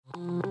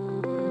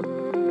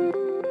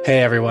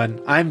Hey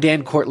everyone, I'm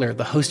Dan Kortler,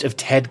 the host of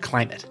TED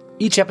Climate.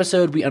 Each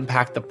episode, we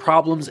unpack the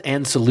problems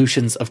and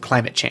solutions of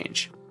climate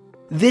change.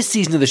 This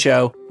season of the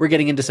show, we're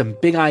getting into some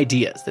big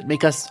ideas that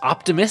make us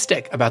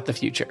optimistic about the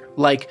future,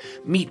 like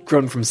meat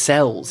grown from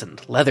cells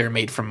and leather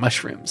made from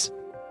mushrooms.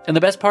 And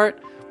the best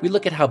part, we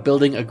look at how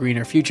building a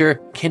greener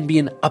future can be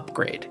an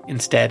upgrade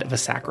instead of a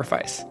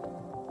sacrifice.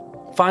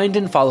 Find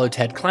and follow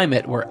TED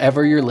Climate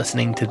wherever you're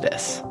listening to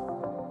this.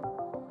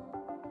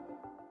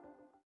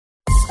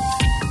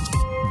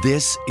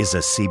 This is a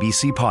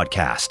CBC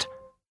podcast.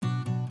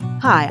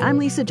 Hi, I'm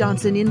Lisa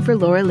Johnson in for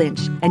Laura Lynch,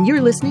 and you're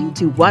listening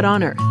to What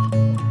on Earth?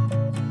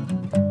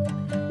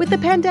 With the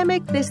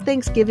pandemic, this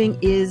Thanksgiving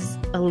is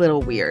a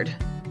little weird.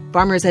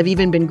 Farmers have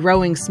even been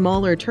growing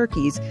smaller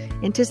turkeys,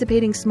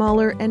 anticipating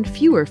smaller and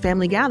fewer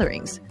family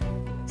gatherings.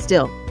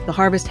 Still, the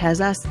harvest has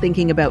us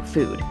thinking about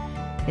food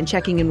and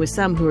checking in with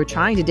some who are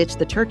trying to ditch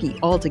the turkey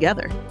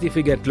altogether. If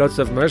we get lots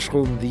of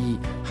mushroom, the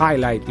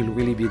highlight will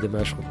really be the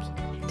mushrooms.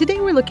 Today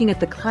we're looking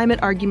at the climate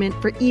argument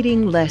for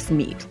eating less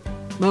meat.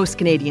 Most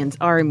Canadians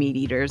are meat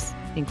eaters,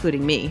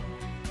 including me.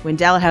 When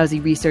Dalhousie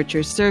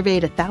researchers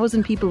surveyed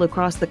 1,000 people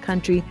across the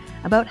country,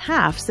 about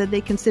half said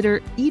they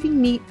consider eating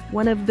meat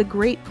one of the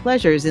great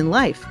pleasures in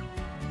life.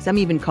 Some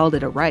even called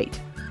it a right.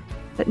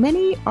 But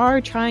many are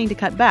trying to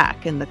cut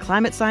back, and the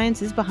climate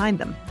science is behind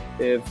them.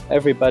 If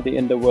everybody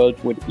in the world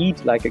would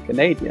eat like a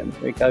Canadian,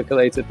 we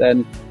calculated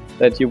then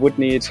that you would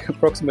need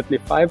approximately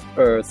 5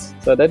 Earths.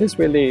 So that is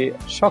really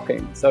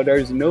shocking. So there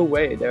is no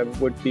way there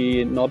would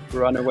be not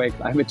runaway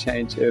climate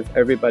change if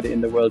everybody in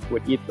the world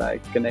would eat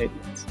like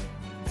Canadians.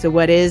 So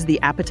what is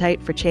the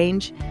appetite for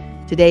change?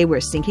 Today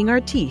we're sinking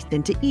our teeth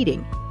into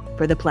eating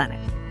for the planet.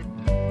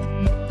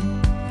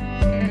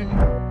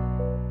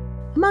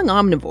 Among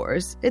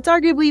omnivores, it's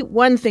arguably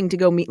one thing to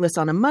go meatless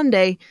on a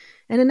Monday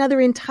and another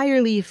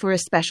entirely for a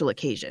special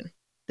occasion.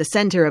 The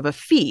center of a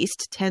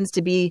feast tends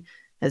to be,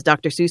 as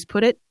Dr. Seuss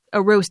put it,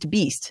 a roast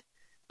beast.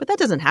 But that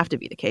doesn't have to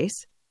be the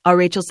case. Our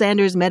Rachel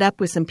Sanders met up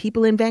with some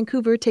people in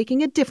Vancouver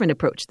taking a different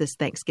approach this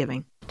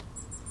Thanksgiving.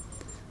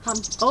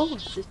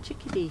 The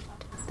chickadee.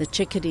 The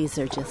chickadees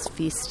are just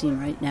feasting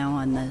right now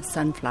on the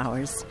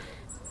sunflowers.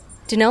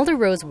 Donelda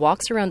Rose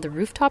walks around the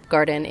rooftop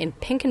garden in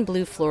pink and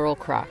blue floral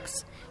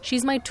Crocs.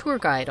 She's my tour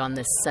guide on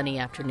this sunny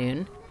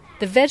afternoon.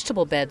 The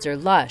vegetable beds are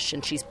lush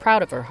and she's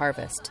proud of her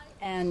harvest.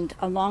 And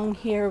along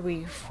here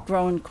we've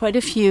grown quite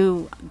a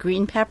few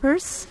green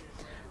peppers.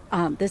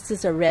 This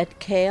is a red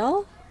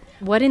kale.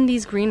 What in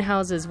these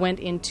greenhouses went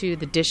into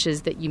the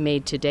dishes that you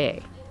made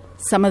today?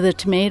 Some of the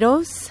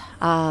tomatoes,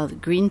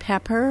 green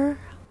pepper,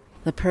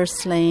 the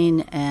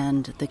purslane,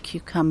 and the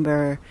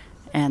cucumber,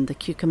 and the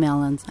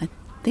cucamelons. I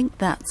think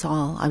that's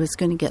all. I was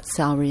going to get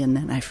celery and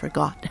then I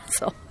forgot.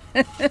 So.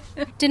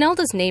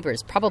 Donelda's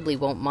neighbors probably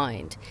won't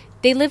mind.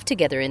 They live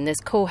together in this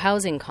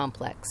co-housing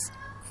complex.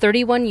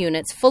 31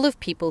 units full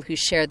of people who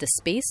share the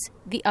space,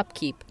 the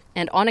upkeep,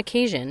 and on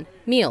occasion,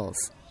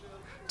 meals.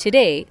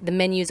 Today, the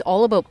menu's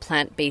all about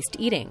plant-based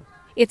eating.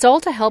 It's all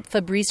to help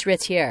Fabrice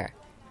Retiere,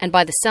 and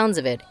by the sounds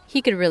of it,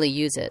 he could really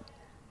use it.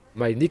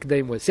 My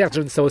nickname was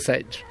Sergeant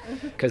Sausage,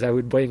 because I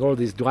would bring all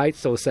this dried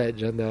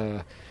sausage, and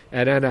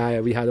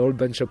then we had a whole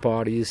bunch of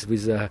parties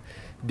with a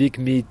big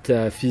meat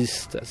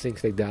feast,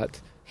 things like that.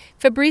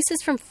 Fabrice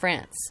is from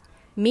France.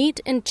 Meat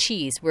and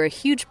cheese were a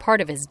huge part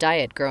of his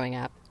diet growing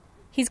up.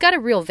 He's got a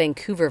real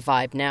Vancouver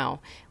vibe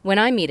now. When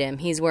I meet him,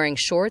 he's wearing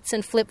shorts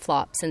and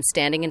flip-flops and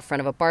standing in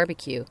front of a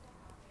barbecue.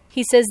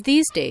 He says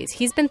these days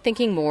he's been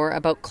thinking more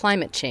about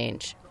climate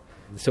change.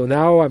 So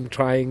now I'm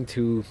trying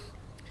to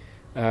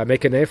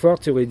make an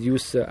effort to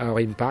reduce our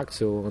impact,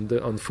 so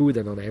on food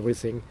and on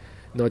everything,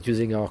 not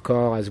using our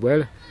car as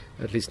well,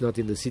 at least not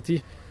in the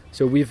city.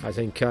 So we've, I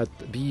think,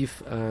 cut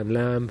beef and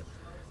lamb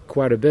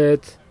quite a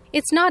bit.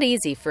 It's not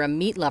easy for a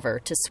meat lover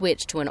to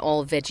switch to an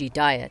all-veggie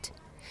diet.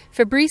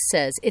 Fabrice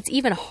says it's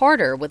even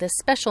harder with a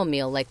special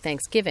meal like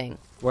Thanksgiving.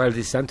 Well,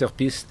 the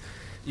centerpiece,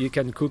 you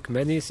can cook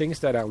many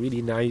things that are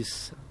really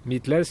nice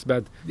meatless,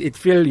 but it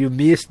feels you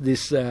miss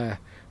this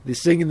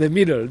thing in the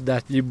middle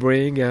that you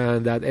bring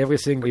and that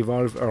everything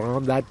revolves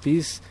around that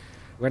piece.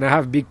 When I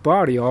have big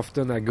party,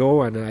 often I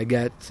go and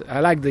I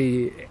like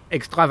the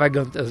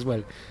extravagant as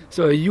well.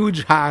 So a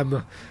huge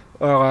ham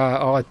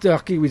or a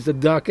turkey with a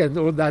duck and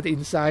all that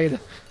inside.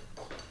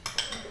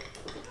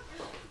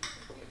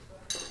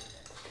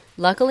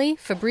 Luckily,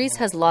 Fabrice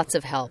has lots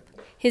of help.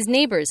 His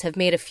neighbors have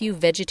made a few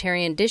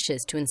vegetarian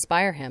dishes to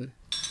inspire him.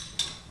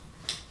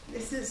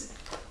 This is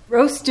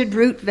roasted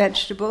root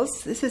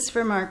vegetables. This is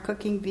from our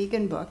Cooking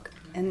Vegan book.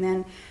 And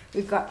then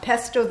we've got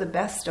pesto the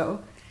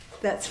besto.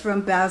 That's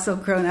from basil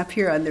grown up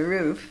here on the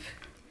roof.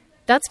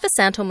 That's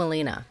Visanto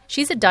Molina.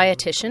 She's a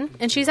dietitian,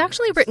 and she's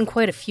actually written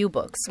quite a few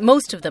books,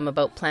 most of them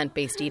about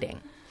plant-based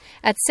eating.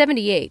 At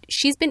 78,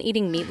 she's been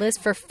eating meatless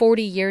for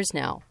 40 years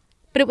now.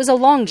 But it was a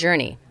long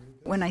journey.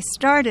 When I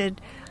started,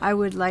 I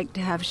would like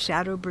to have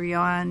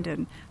Chateaubriand,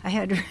 and I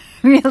had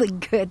really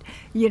good,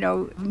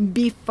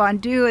 beef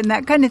fondue and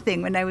that kind of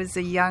thing when I was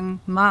a young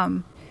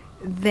mom.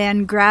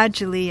 Then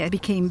gradually I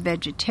became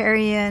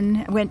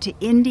vegetarian, went to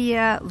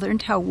India,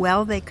 learned how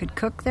well they could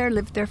cook there,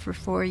 lived there for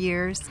 4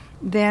 years,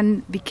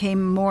 then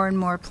became more and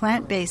more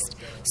plant-based.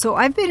 So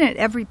I've been at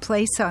every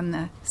place on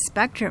the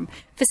spectrum.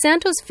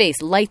 Fisanto's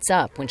face lights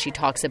up when she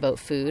talks about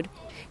food.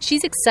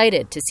 She's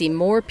excited to see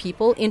more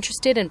people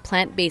interested in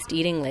plant-based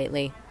eating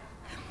lately.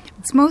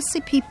 It's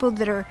mostly people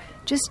that are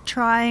just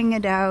trying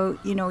it out,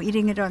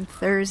 eating it on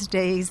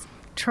Thursdays,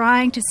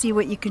 trying to see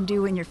what you can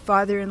do when your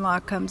father-in-law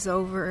comes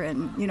over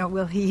and,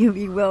 will he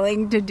be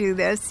willing to do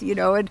this,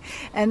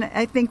 and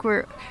I think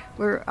we're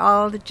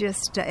all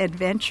just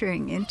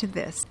adventuring into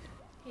this.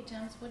 Hey,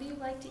 James, what do you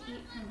like to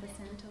eat from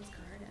Fisanto's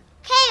garden?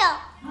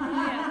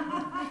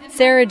 Kale!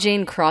 Sarah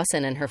Jane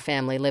Crossan and her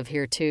family live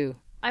here too.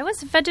 I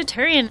was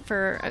vegetarian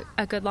for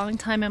a good long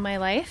time in my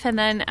life, and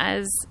then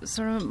as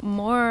sort of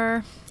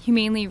more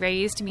humanely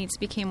raised meats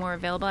became more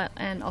available,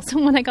 and also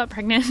when I got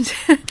pregnant,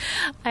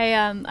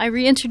 I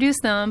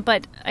reintroduced them,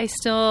 but I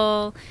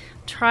still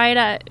try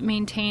to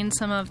maintain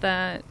some of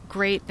the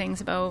great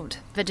things about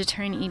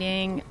vegetarian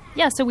eating.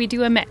 Yeah, so we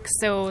do a mix.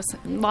 So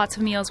lots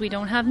of meals we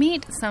don't have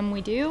meat, some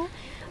we do.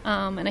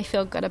 And I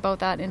feel good about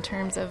that in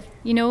terms of,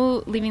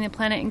 leaving the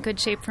planet in good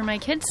shape for my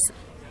kids.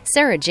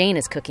 Sarah Jane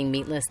is cooking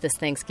meatless this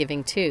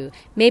Thanksgiving too,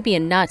 maybe a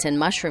nut and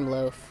mushroom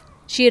loaf.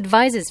 She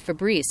advises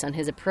Fabrice on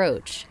his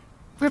approach.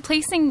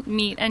 Replacing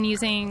meat and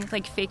using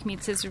fake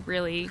meats is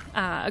really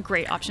a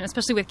great option,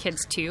 especially with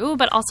kids too,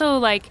 but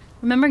also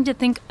remembering to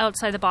think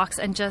outside the box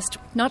and just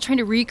not trying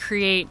to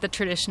recreate the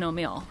traditional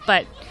meal,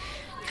 but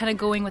kind of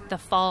going with the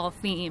fall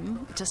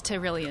theme just to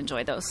really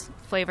enjoy those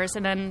flavors.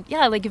 And then,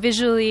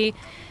 visually,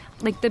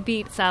 the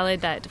beet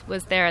salad that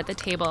was there at the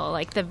table,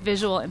 the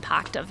visual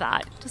impact of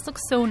that just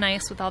looks so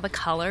nice with all the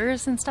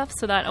colors and stuff,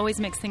 so that always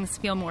makes things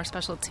feel more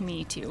special to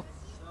me too.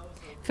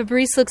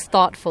 Fabrice looks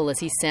thoughtful as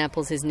he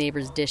samples his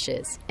neighbor's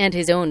dishes and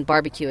his own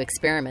barbecue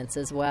experiments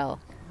as well.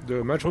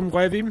 The mushroom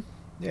gravy,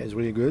 is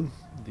really good.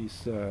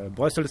 This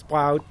Brussels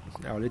sprout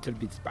are a little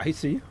bit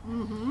spicy.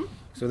 Mm-hmm.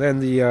 So then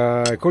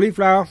the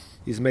cauliflower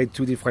is made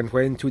 2 different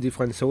ways, 2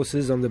 different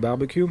sauces on the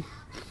barbecue.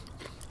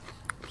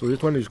 So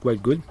this one is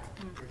quite good.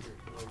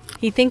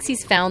 He thinks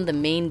he's found the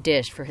main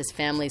dish for his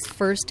family's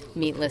first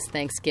meatless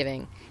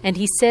Thanksgiving, and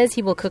he says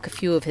he will cook a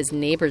few of his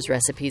neighbors'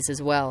 recipes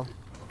as well.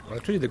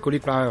 Actually, the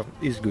cauliflower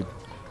is good,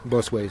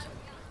 both ways.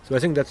 So I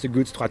think that's a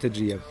good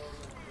strategy.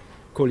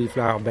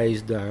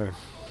 Cauliflower-based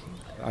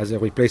as a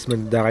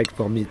replacement direct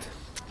for meat.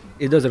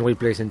 It doesn't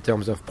replace in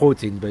terms of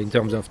protein, but in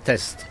terms of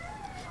taste,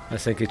 I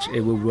think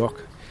it will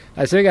work.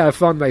 I think I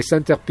found my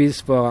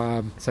centerpiece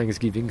for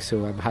Thanksgiving,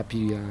 so I'm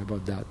happy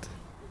about that.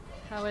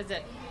 How is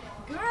it?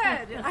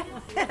 Good.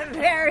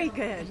 Very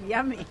good.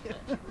 Yummy.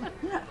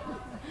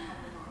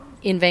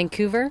 In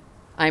Vancouver,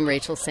 I'm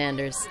Rachel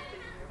Sanders.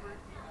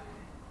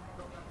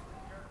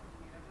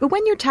 But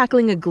when you're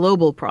tackling a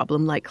global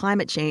problem like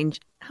climate change,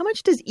 how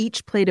much does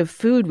each plate of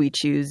food we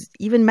choose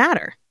even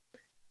matter?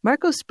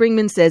 Marco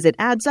Springman says it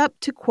adds up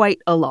to quite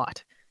a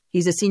lot.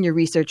 He's a senior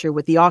researcher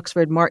with the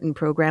Oxford Martin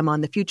Program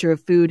on the Future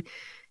of Food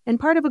and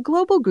part of a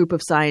global group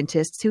of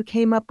scientists who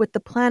came up with the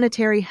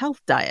planetary health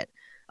diet,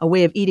 a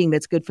way of eating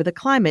that's good for the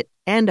climate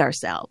and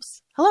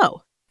ourselves.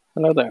 Hello.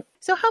 Hello there.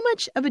 So how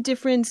much of a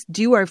difference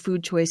do our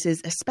food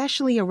choices,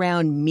 especially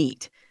around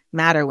meat,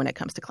 matter when it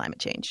comes to climate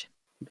change?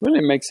 It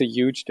really makes a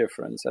huge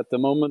difference. At the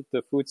moment,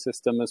 the food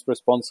system is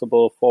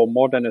responsible for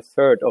more than a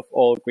third of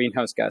all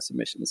greenhouse gas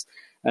emissions.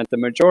 And the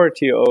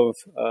majority of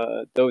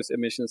those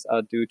emissions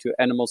are due to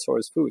animal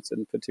source foods,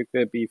 in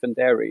particular beef and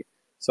dairy.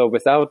 So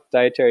without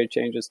dietary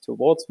changes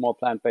towards more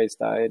plant-based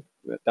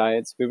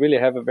diets, we really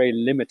have a very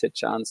limited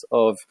chance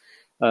of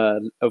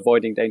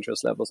avoiding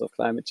dangerous levels of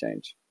climate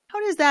change. How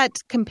does that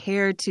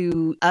compare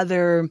to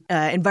other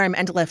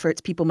environmental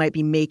efforts people might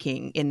be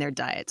making in their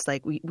diets?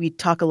 We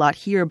talk a lot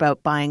here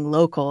about buying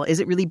local. Is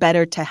it really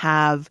better to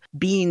have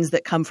beans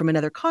that come from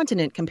another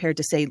continent compared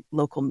to, say,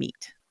 local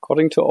meat?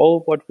 According to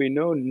all what we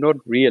know, not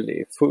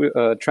really.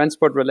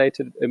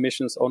 Transport-related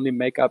emissions only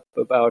make up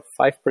about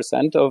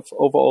 5% of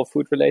overall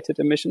food-related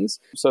emissions.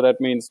 So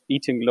that means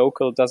eating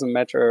local doesn't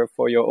matter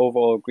for your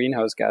overall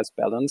greenhouse gas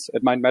balance.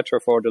 It might matter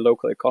for the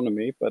local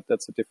economy, but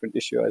that's a different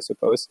issue, I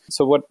suppose.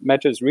 So what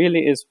matters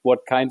really is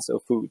what kinds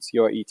of foods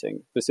you're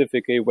eating,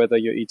 specifically whether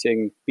you're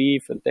eating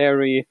beef and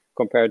dairy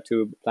compared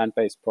to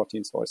plant-based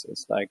protein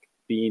sources like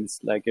beans,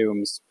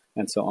 legumes,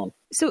 and so on.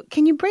 So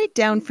can you break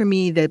down for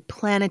me the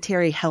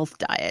planetary health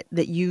diet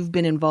that you've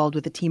been involved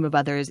with a team of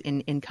others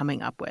in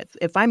coming up with?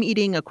 If I'm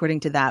eating according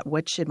to that,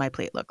 what should my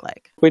plate look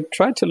like? We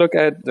tried to look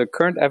at the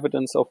current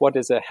evidence of what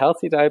is a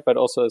healthy diet, but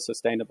also a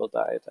sustainable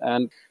diet.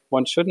 And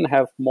one shouldn't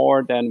have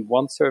more than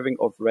 1 serving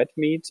of red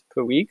meat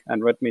per week.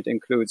 And red meat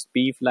includes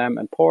beef, lamb,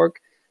 and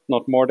pork.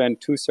 Not more than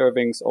 2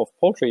 servings of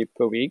poultry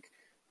per week.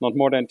 Not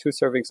more than 2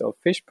 servings of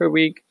fish per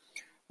week.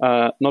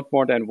 Not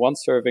more than 1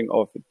 serving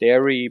of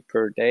dairy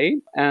per day.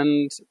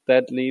 And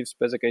that leaves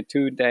basically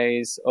 2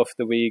 days of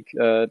the week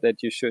that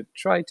you should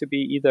try to be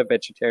either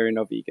vegetarian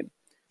or vegan.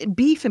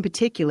 beef in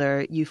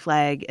particular, you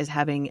flag as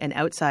having an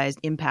outsized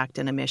impact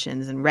on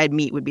emissions, and red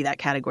meat would be that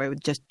category with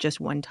just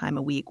one time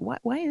a week.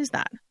 Why is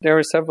that? There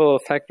are several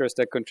factors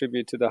that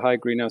contribute to the high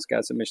greenhouse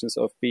gas emissions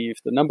of beef.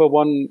 The number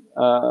one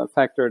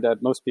factor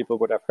that most people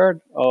would have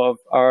heard of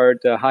are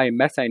the high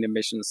methane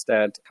emissions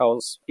that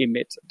cows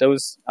emit.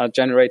 Those are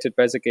generated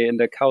basically in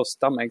the cow's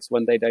stomachs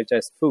when they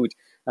digest food,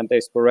 and they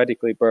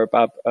sporadically burp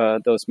up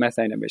those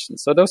methane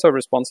emissions. So those are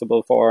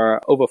responsible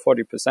for over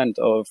 40%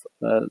 of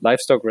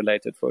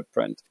livestock-related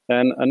footprint.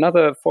 Then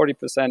another 40%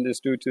 is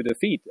due to the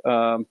feed.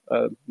 A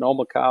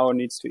normal cow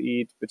needs to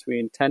eat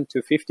between 10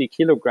 to 50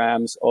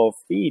 kilograms of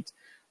feed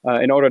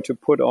in order to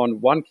put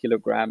on 1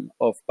 kilogram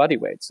of body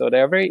weight. So they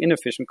are very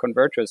inefficient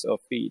converters of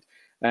feed.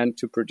 And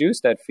to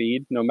produce that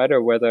feed, no matter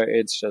whether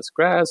it's just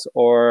grass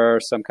or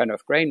some kind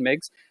of grain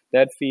mix,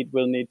 that feed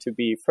will need to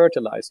be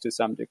fertilized to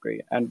some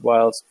degree. And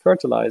whilst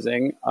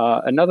fertilizing,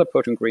 another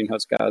potent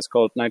greenhouse gas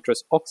called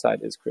nitrous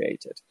oxide is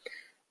created.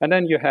 And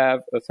then you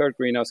have a third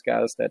greenhouse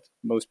gas that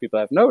most people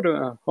have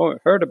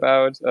heard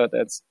about,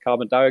 that's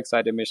carbon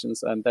dioxide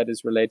emissions, and that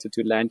is related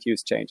to land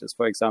use changes.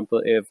 For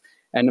example, if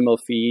animal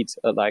feed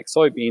like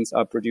soybeans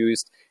are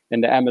produced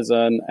in the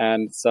Amazon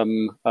and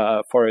some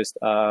forests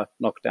are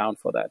knocked down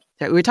for that.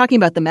 We were talking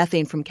about the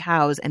methane from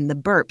cows and the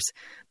burps,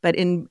 but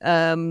in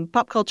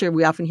pop culture,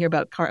 we often hear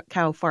about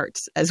cow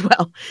farts as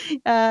well.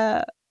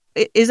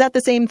 Is that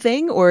the same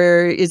thing,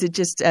 or is it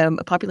just a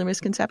popular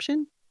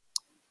misconception?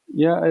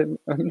 Yeah,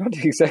 I'm not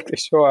exactly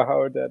sure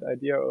how that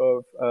idea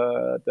of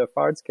the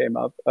farts came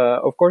up.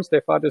 Of course, they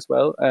fart as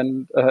well,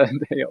 and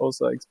they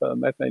also expel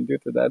methane due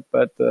to that.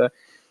 But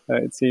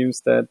it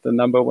seems that the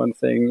number one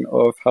thing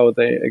of how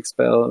they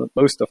expel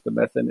most of the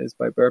methane is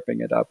by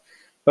burping it up.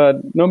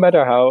 But no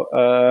matter how,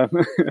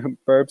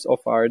 burps or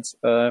farts,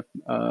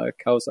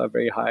 cows are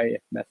very high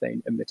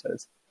methane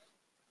emitters.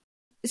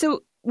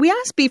 So we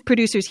asked beef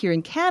producers here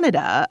in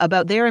Canada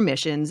about their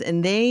emissions,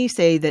 and they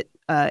say that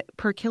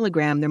per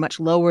kilogram, they're much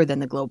lower than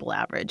the global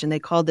average. And they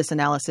called this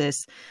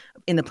analysis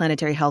in the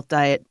Planetary Health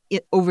Diet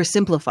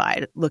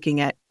oversimplified, looking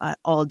at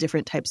all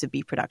different types of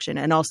beef production.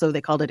 And also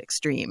they called it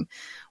extreme.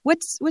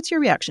 What's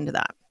your reaction to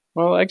that?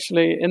 Well,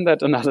 actually, in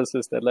that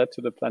analysis that led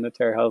to the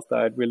Planetary Health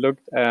Diet, we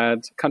looked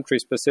at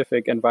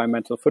country-specific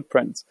environmental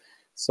footprints.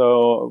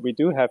 So we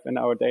do have in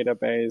our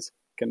database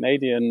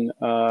Canadian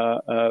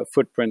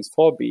footprints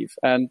for beef.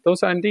 And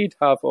those are indeed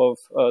half of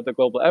the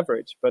global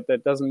average, but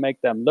that doesn't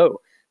make them low.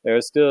 They're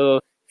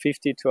still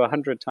 50 to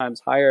 100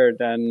 times higher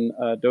than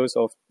those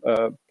of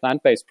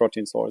plant-based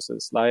protein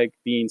sources like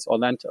beans or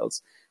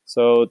lentils.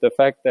 So the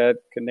fact that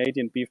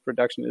Canadian beef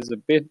production is a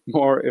bit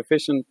more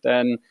efficient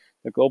than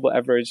the global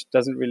average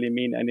doesn't really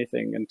mean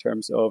anything in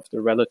terms of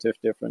the relative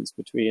difference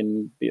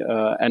between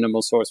the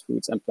animal source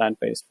foods and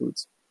plant-based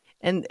foods.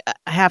 And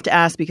I have to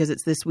ask, because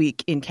it's this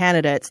week in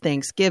Canada, it's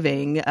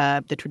Thanksgiving.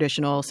 The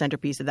traditional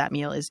centerpiece of that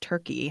meal is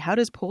turkey. How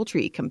does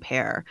poultry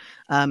compare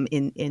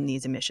in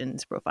these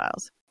emissions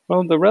profiles?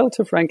 Well, the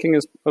relative ranking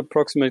is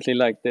approximately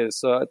like this.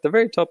 So at the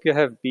very top, you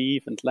have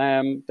beef and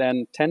lamb.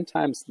 Then 10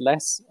 times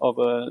less of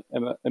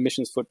an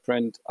emissions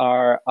footprint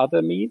are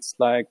other meats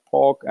like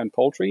pork and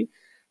poultry.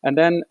 And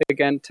then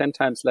again, 10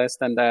 times less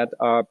than that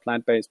are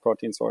plant-based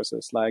protein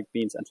sources like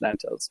beans and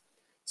lentils.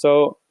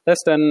 So less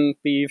than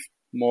beef,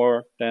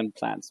 more than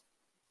plants.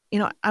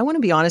 I want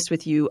to be honest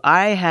with you.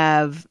 I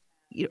have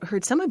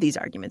heard some of these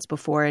arguments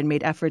before and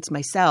made efforts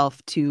myself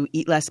to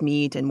eat less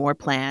meat and more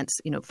plants,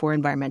 for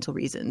environmental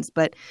reasons.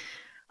 But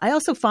I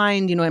also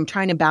find, I'm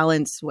trying to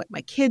balance what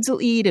my kids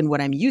will eat and what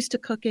I'm used to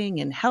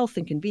cooking and health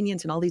and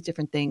convenience and all these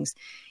different things.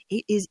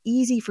 It is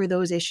easy for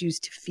those issues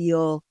to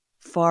feel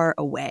far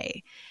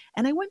away.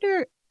 And I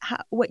wonder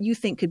what you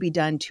think could be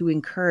done to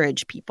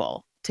encourage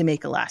people to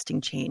make a lasting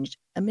change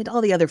amid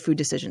all the other food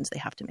decisions they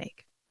have to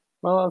make.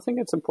 Well, I think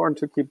it's important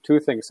to keep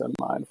two things in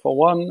mind. For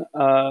one,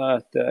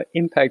 the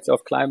impacts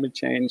of climate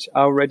change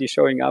are already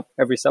showing up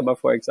every summer,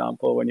 for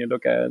example, when you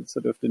look at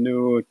sort of the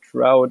new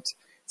drought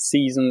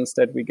seasons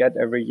that we get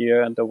every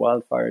year and the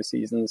wildfire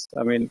seasons.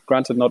 I mean,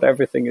 granted, not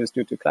everything is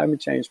due to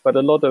climate change, but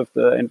a lot of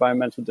the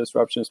environmental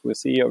disruptions we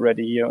see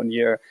already year on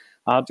year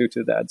are due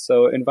to that.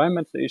 So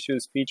environmental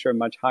issues feature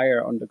much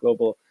higher on the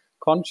global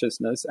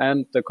consciousness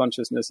and the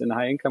consciousness in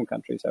high-income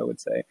countries, I would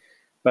say.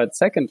 But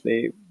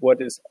secondly,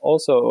 what is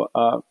also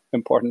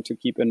important to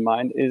keep in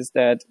mind is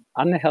that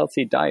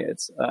unhealthy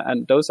diets,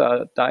 and those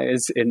are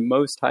diets in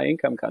most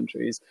high-income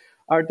countries,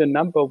 are the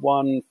number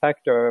one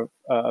factor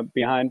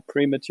behind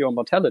premature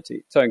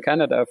mortality. So in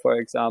Canada, for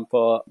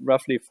example,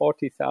 roughly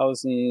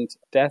 40,000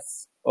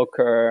 deaths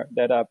occur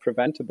that are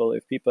preventable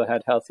if people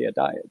had healthier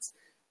diets.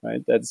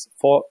 Right, that's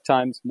 4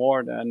 times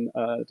more than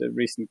the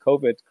recent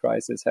COVID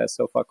crisis has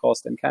so far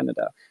caused in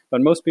Canada. But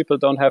most people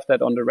don't have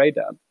that on the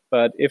radar.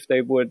 But if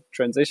they would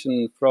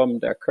transition from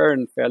their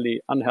current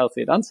fairly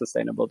unhealthy and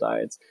unsustainable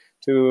diets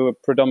to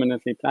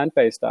predominantly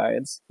plant-based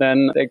diets,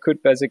 then they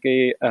could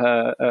basically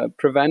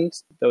prevent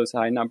those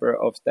high number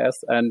of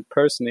deaths and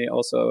personally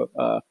also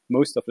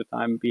most of the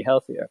time be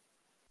healthier.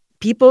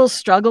 people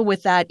struggle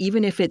with that,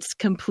 even if it's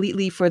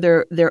completely for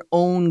their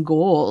own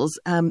goals.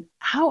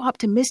 How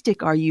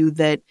optimistic are you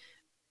that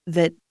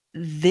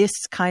this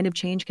kind of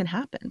change can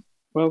happen?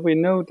 Well, we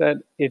know that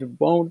it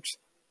won't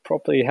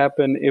properly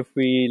happen if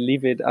we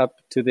leave it up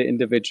to the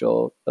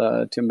individual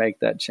to make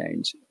that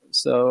change.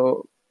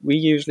 So we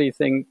usually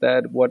think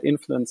that what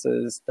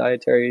influences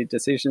dietary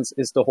decisions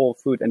is the whole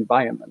food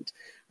environment.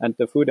 And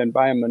the food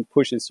environment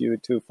pushes you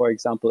to, for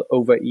example,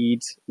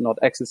 overeat, not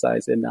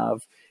exercise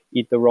enough,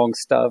 eat the wrong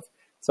stuff.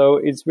 So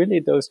it's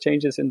really those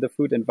changes in the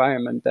food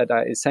environment that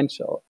are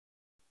essential.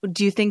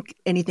 Do you think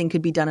anything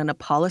could be done on a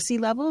policy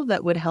level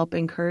that would help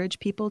encourage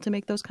people to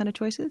make those kind of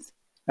choices?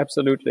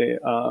 Absolutely.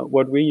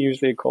 What we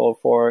usually call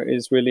for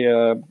is really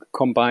a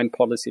combined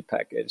policy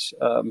package.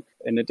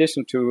 In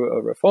addition to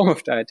a reform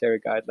of dietary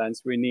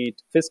guidelines, we need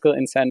fiscal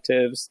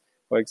incentives,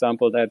 for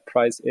example, that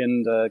price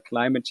in the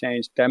climate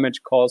change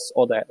damage costs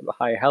or the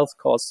high health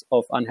costs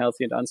of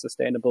unhealthy and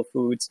unsustainable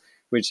foods,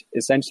 which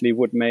essentially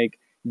would make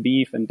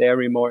beef and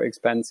dairy more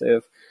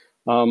expensive.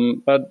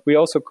 But we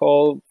also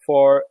call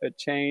for a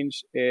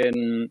change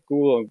in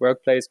school and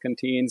workplace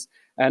canteens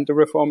and the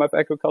reform of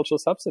agricultural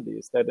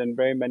subsidies that in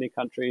very many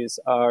countries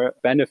are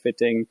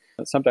benefiting,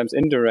 sometimes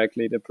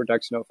indirectly, the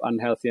production of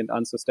unhealthy and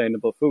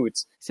unsustainable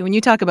foods. So when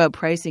you talk about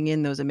pricing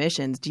in those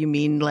emissions, do you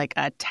mean like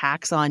a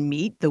tax on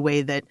meat, the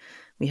way that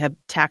we have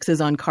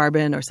taxes on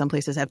carbon or some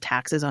places have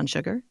taxes on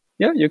sugar?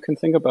 Yeah, you can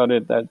think about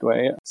it that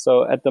way.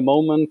 So at the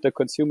moment, the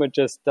consumer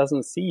just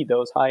doesn't see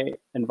those high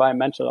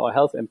environmental or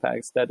health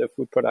impacts that a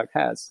food product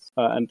has.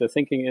 And the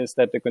thinking is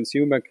that the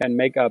consumer can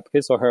make up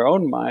his or her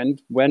own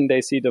mind when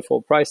they see the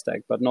full price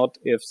tag, but not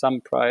if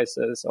some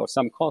prices or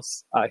some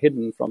costs are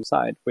hidden from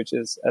sight, which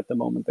is at the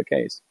moment the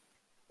case.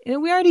 You know,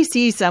 we already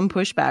see some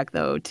pushback,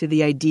 though, to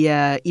the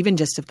idea even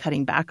just of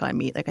cutting back on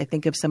meat. Like I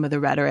think of some of the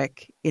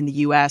rhetoric in the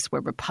U.S.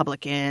 where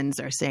Republicans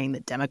are saying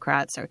that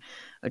Democrats are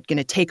going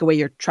to take away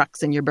your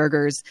trucks and your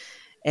burgers.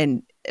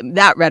 And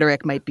that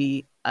rhetoric might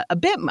be a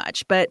bit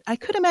much. But I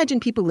could imagine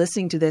people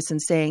listening to this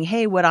and saying,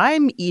 hey, what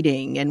I'm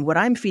eating and what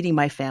I'm feeding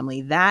my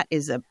family, that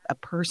is a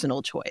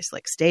personal choice.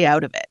 Like stay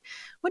out of it.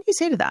 What do you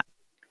say to that?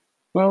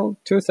 Well,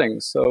 two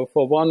things. So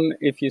for one,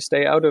 if you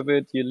stay out of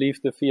it, you leave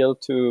the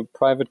field to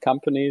private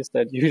companies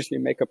that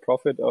usually make a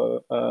profit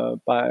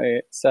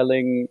by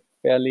selling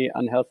fairly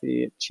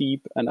unhealthy,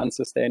 cheap and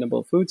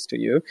unsustainable foods to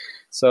you.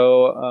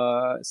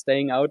 So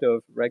staying out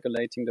of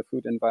regulating the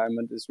food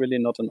environment is really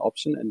not an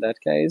option in that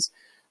case.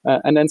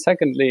 And then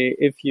secondly,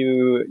 if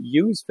you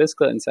use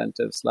fiscal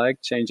incentives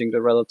like changing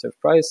the relative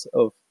price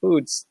of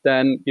foods,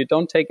 then you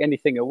don't take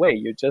anything away.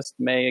 You just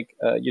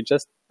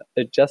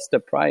adjust the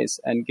price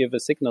and give a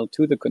signal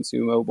to the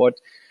consumer what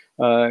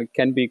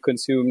can be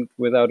consumed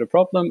without a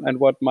problem and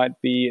what might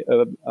be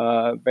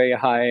very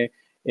high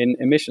in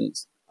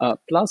emissions.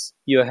 Plus,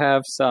 you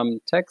have some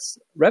tax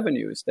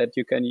revenues that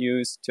you can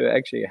use to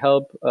actually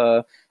help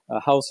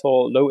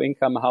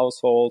low-income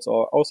households,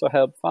 or also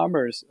help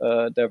farmers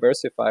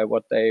diversify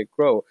what they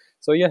grow.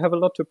 So you have a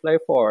lot to play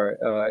for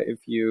if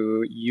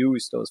you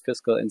use those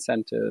fiscal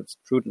incentives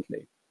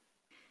prudently.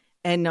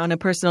 And on a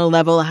personal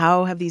level,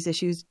 how have these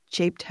issues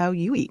shaped how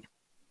you eat?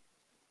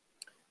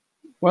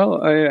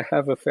 Well, I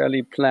have a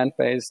fairly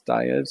plant-based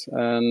diet,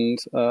 and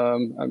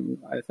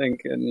I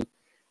think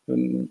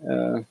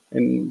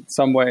in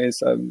some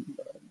ways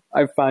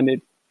I find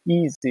it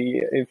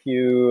easy if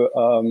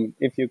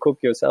you cook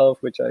yourself,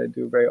 which I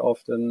do very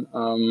often,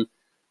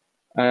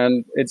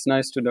 and it's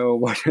nice to know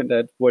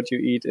what you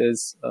eat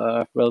is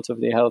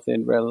relatively healthy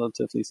and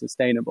relatively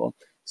sustainable.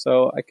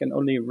 So I can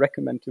only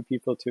recommend to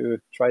people to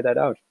try that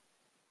out.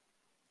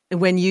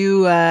 When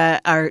you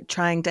are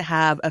trying to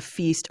have a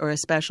feast or a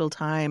special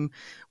time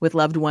with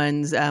loved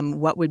ones,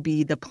 what would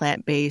be the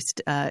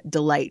plant-based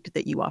delight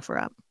that you offer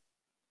up?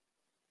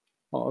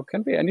 Oh, it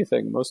can be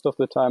anything. Most of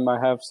the time I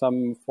have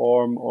some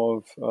form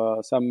of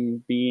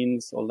some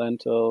beans or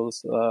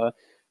lentils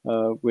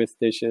with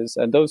dishes.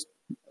 And those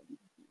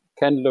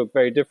can look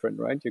very different,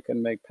 right? You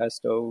can make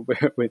pesto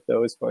with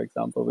those, for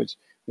example, which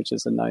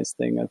is a nice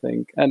thing, I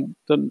think. And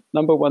the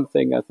number one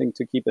thing I think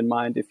to keep in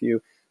mind if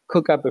you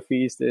cook up a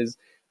feast is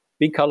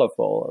be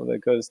colorful,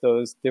 because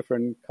those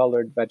different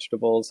colored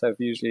vegetables have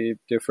usually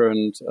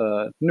different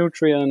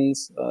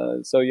nutrients.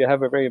 So you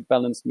have a very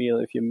balanced meal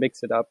if you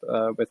mix it up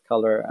with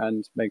color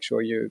and make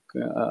sure you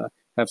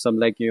have some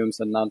legumes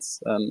and nuts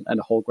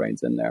and whole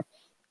grains in there.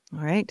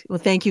 All right. Well,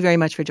 thank you very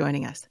much for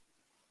joining us.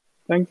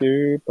 Thank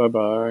you.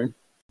 Bye-bye.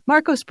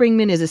 Marco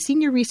Springman is a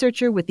senior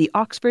researcher with the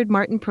Oxford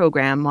Martin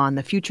Program on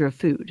the future of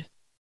food.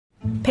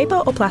 Paper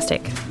or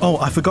plastic? Oh,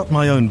 I forgot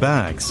my own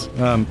bags.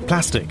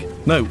 Plastic.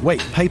 No, wait,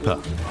 paper.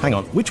 Hang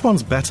on, which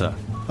one's better?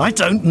 I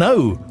don't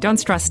know. Don't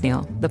stress,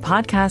 Neil. The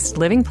podcast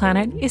Living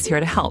Planet is here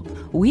to help.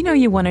 We know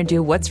you want to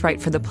do what's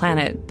right for the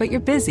planet, but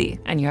you're busy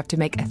and you have to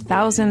make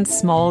 1,000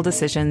 small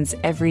decisions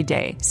every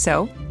day.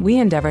 So we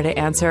endeavor to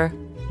answer,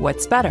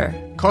 what's better?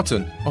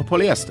 Cotton or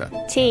polyester?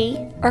 Tea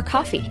or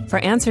coffee? For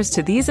answers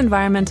to these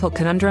environmental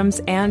conundrums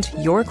and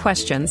your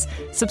questions,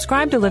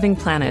 subscribe to Living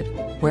Planet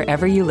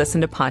wherever you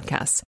listen to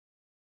podcasts.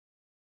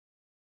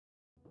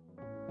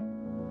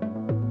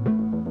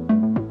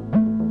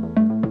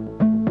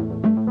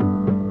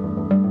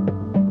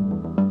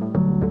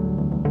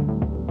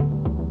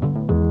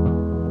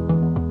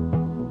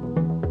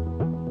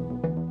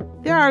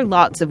 are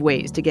lots of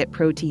ways to get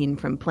protein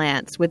from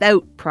plants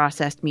without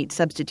processed meat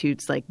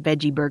substitutes like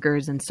veggie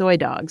burgers and soy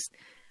dogs.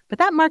 But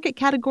that market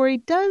category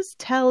does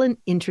tell an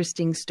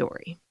interesting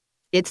story.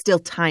 It's still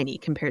tiny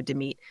compared to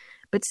meat,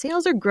 but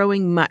sales are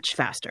growing much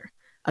faster.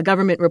 A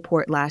government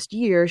report last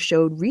year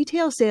showed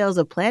retail sales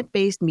of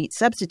plant-based meat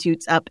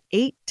substitutes up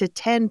 8 to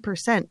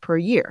 10% per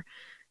year,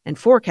 and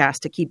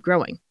forecast to keep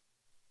growing.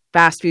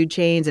 Fast food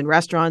chains and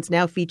restaurants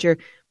now feature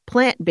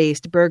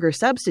plant-based burger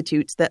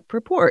substitutes that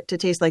purport to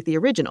taste like the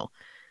original.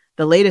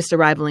 The latest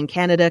arrival in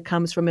Canada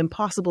comes from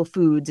Impossible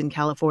Foods in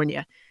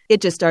California.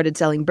 It just started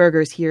selling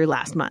burgers here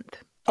last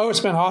month. Oh,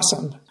 it's been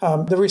awesome.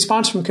 The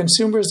response from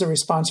consumers, the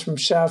response from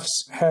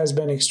chefs has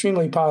been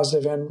extremely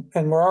positive,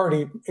 and we're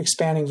already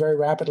expanding very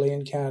rapidly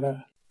in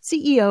Canada.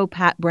 CEO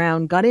Pat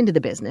Brown got into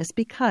the business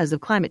because of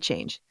climate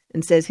change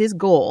and says his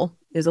goal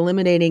is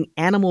eliminating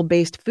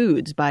animal-based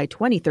foods by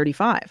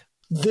 2035.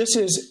 This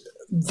is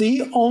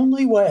the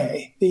only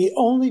way, the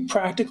only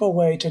practical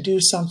way to do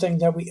something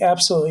that we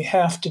absolutely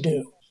have to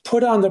do.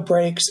 Put on the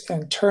brakes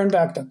and turn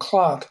back the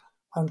clock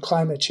on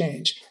climate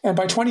change. And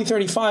by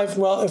 2035,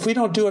 well, if we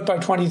don't do it by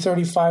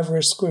 2035,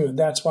 we're screwed.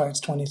 That's why it's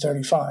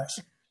 2035.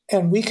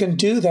 And we can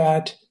do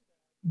that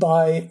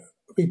by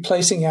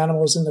replacing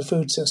animals in the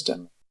food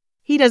system.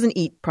 He doesn't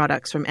eat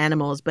products from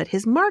animals, but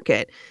his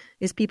market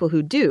is people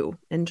who do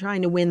and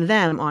trying to win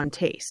them on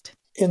taste.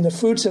 In the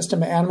food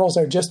system, animals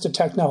are just a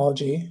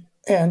technology.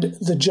 And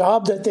the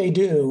job that they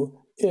do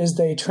is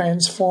they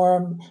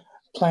transform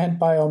plant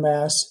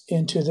biomass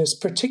into this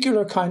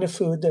particular kind of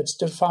food that's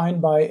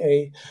defined by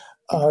a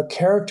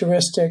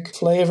characteristic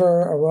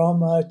flavor,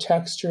 aroma,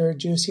 texture,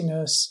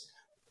 juiciness.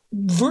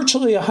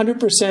 Virtually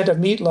 100% of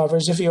meat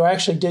lovers, if you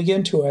actually dig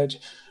into it,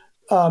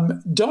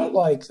 don't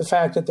like the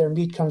fact that their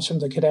meat comes from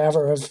the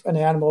cadaver of an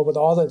animal with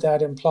all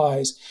that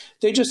implies.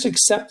 They just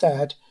accept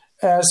that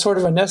as sort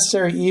of a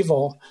necessary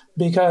evil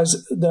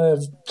because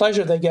the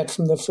pleasure they get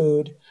from the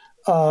food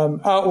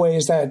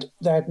outweighs that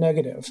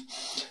negative.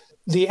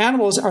 The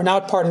animals are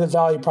not part of the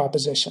value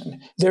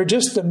proposition. They're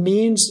just the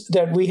means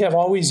that we have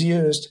always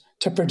used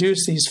to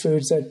produce these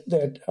foods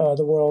that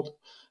the world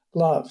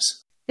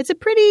loves. It's a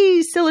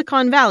pretty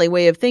Silicon Valley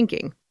way of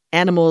thinking.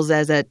 Animals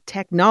as a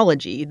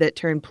technology that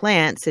turn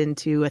plants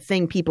into a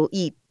thing people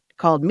eat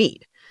called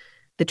meat.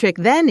 The trick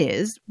then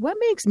is, what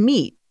makes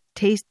meat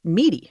taste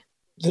meaty?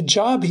 The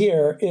job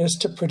here is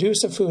to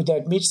produce a food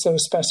that meets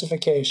those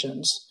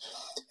specifications.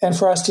 And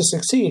for us to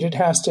succeed, it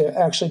has to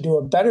actually do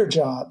a better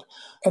job.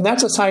 And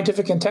that's a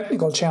scientific and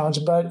technical challenge,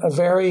 but a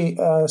very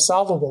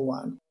solvable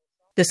one.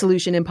 The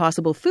solution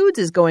Impossible Foods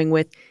is going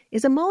with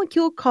is a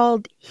molecule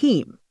called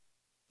heme.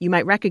 You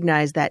might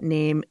recognize that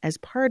name as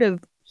part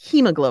of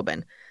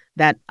hemoglobin,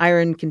 that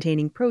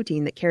iron-containing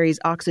protein that carries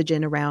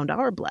oxygen around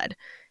our blood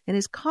and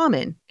is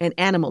common in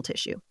animal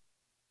tissue.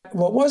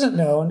 What wasn't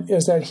known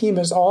is that heme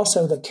is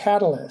also the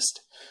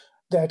catalyst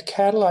that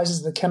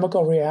catalyzes the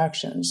chemical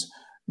reactions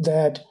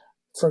that,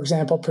 for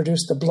example,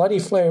 produce the bloody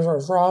flavor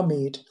of raw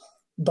meat,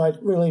 but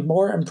really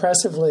more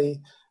impressively,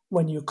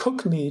 when you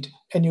cook meat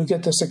and you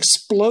get this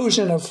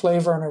explosion of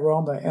flavor and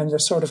aroma and the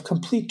sort of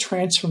complete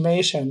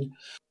transformation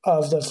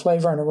of the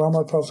flavor and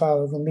aroma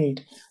profile of the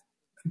meat.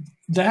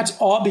 That's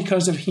all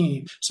because of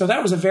heme. So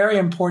that was a very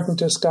important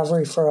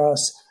discovery for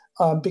us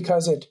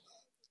because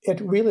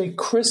it really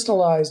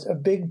crystallized a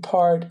big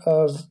part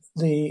of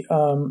the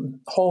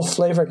whole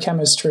flavor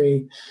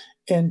chemistry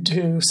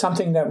into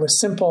something that was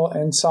simple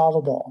and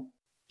solvable.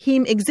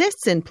 Heme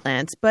exists in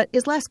plants, but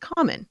is less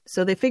common,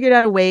 so they figured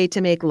out a way to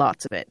make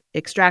lots of it,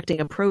 extracting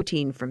a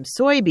protein from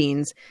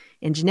soybeans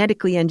and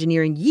genetically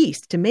engineering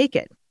yeast to make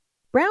it.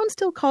 Brown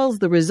still calls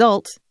the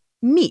result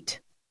meat,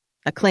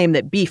 a claim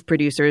that beef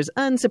producers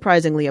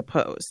unsurprisingly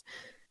oppose,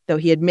 though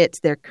he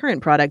admits their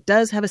current product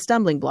does have a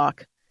stumbling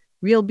block.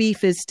 Real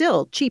beef is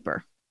still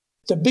cheaper.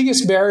 The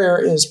biggest barrier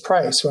is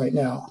price right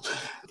now,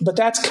 but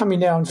that's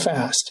coming down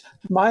fast.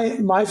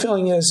 My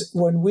feeling is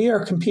when we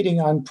are competing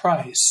on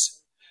price,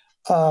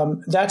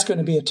 that's going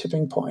to be a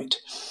tipping point.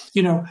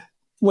 You know,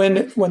 when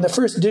the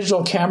first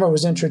digital camera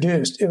was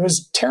introduced, it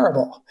was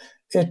terrible.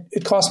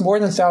 It cost more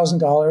than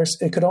 $1,000.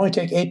 It could only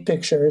take 8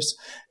 pictures,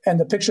 and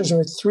the pictures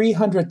were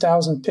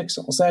 300,000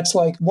 pixels. That's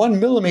like 1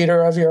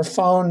 millimeter of your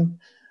phone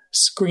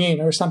screen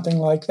or something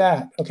like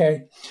that,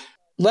 okay?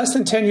 Less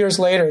than 10 years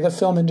later, the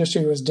film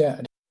industry was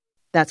dead.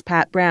 That's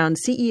Pat Brown,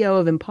 CEO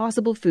of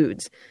Impossible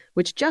Foods,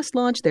 which just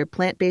launched their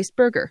plant-based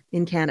burger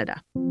in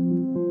Canada.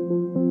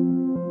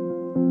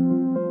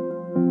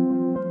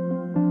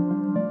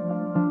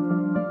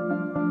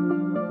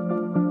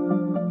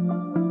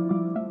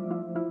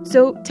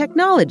 So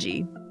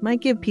technology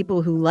might give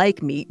people who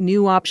like meat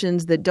new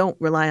options that don't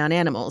rely on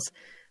animals,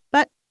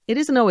 but it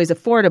isn't always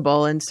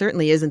affordable and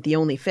certainly isn't the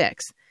only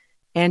fix.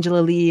 Angela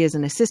Lee is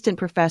an assistant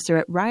professor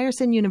at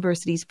Ryerson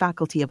University's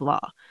Faculty of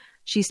Law.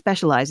 She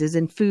specializes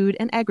in food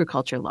and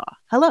agriculture law.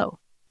 Hello.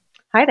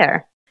 Hi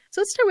there. So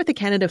let's start with the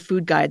Canada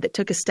Food Guide that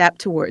took a step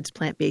towards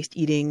plant-based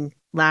eating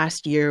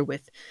last year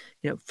with,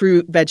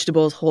 fruit,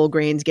 vegetables, whole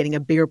grains getting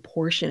a bigger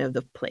portion of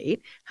the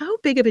plate. How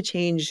big of a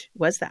change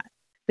was that?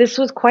 This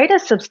was quite a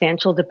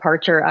substantial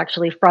departure,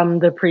 actually, from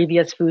the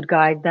previous food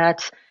guide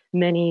that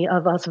many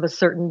of us of a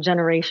certain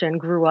generation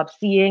grew up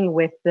seeing,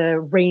 with the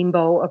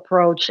rainbow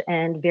approach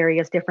and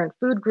various different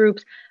food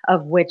groups,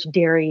 of which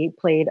dairy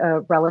played a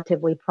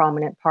relatively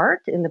prominent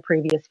part in the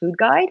previous food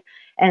guide.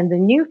 And the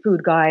new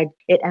food guide,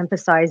 it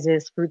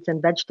emphasizes fruits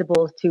and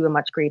vegetables to a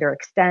much greater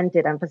extent.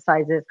 It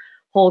emphasizes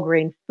whole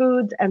grain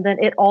foods. And then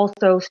it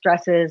also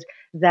stresses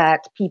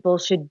that people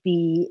should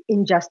be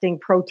ingesting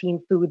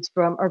protein foods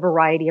from a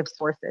variety of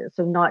sources.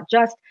 So not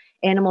just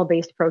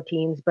animal-based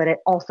proteins, but it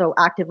also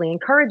actively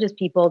encourages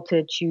people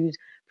to choose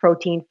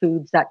protein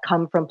foods that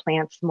come from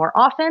plants more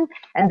often.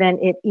 And then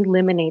it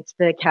eliminates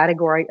the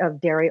category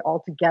of dairy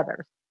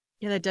altogether.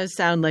 Yeah, that does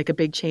sound like a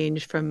big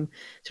change from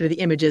sort of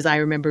the images I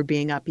remember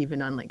being up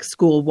even on like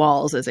school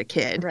walls as a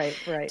kid. Right.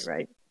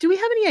 Do we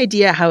have any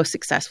idea how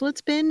successful it's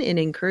been in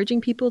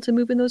encouraging people to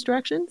move in those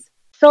directions?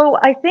 So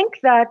I think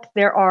that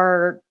there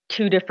are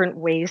two different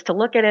ways to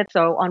look at it.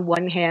 So on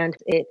one hand,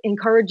 it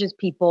encourages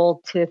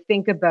people to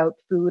think about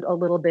food a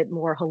little bit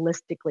more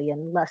holistically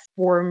and less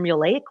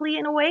formulaically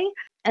in a way.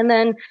 And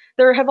then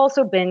there have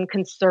also been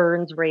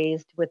concerns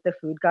raised with the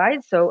food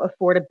guide. So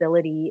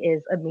affordability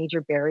is a major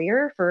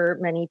barrier for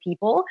many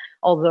people,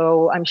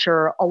 although I'm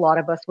sure a lot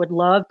of us would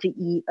love to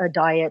eat a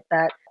diet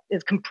that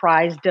is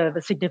comprised of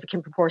a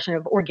significant proportion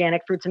of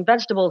organic fruits and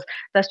vegetables.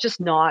 That's just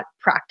not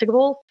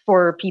practicable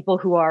for people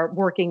who are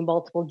working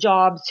multiple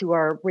jobs, who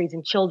are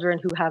raising children,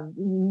 who have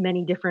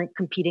many different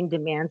competing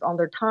demands on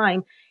their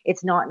time.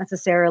 It's not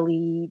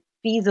necessarily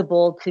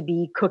feasible to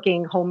be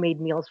cooking homemade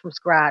meals from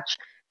scratch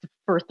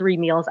for 3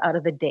 meals out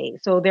of the day.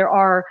 So there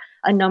are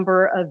a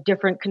number of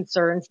different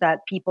concerns that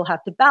people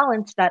have to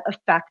balance that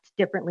affect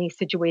differently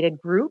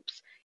situated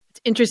groups. It's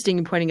interesting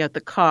in pointing out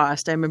the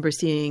cost. I remember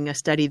seeing a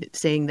study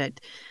saying that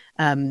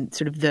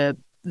sort of the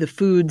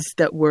foods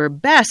that were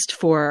best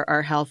for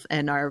our health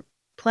and our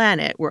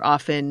planet were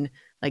often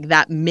like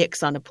that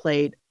mix on a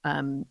plate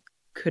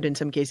could in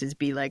some cases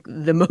be like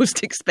the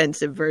most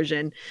expensive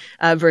version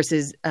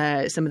versus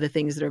some of the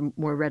things that are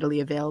more readily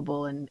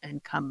available and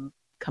come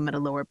at a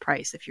lower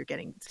price if you're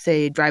getting,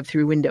 say,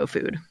 drive-through window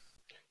food.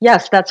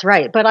 Yes, that's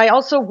right. But I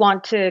also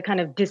want to kind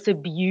of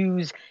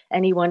disabuse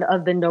anyone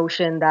of the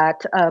notion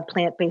that a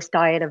plant-based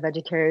diet, a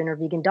vegetarian or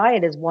vegan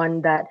diet, is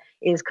one that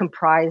is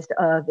comprised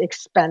of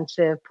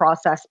expensive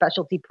processed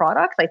specialty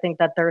products. I think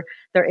that there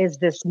is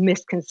this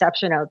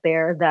misconception out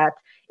there that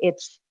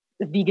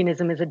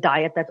veganism is a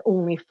diet that's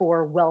only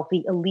for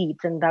wealthy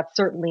elites, and that's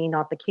certainly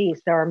not the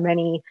case. There are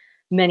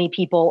many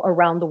people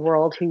around the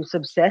world who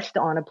subsist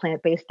on a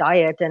plant-based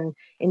diet, and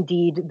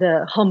indeed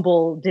the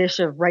humble dish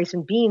of rice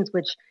and beans,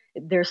 which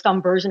there's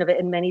some version of it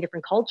in many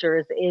different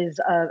cultures, is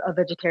a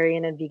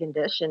vegetarian and vegan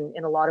dish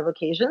in a lot of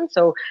occasions.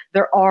 So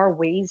there are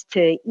ways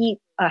to eat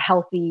a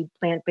healthy,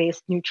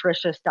 plant-based,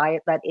 nutritious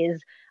diet that is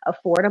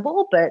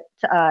affordable, but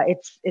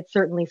it's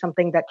certainly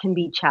something that can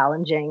be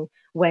challenging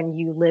when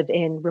you live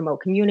in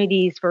remote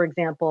communities, for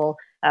example,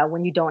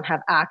 when you don't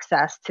have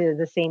access to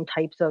the same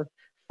types of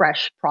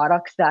fresh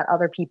products that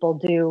other people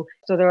do.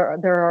 So there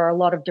are a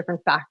lot of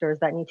different factors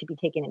that need to be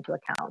taken into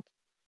account.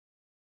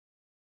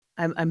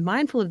 I'm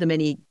mindful of the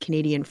many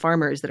Canadian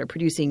farmers that are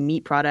producing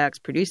meat products,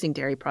 producing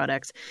dairy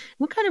products.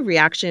 What kind of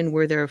reaction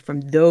were there from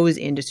those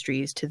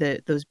industries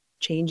to those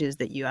changes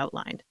that you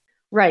outlined?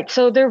 Right.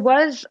 So there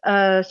was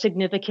a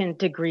significant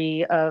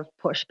degree of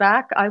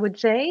pushback, I would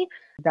say,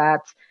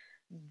 that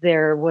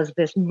there was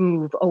this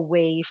move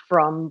away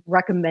from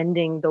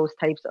recommending those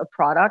types of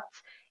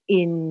products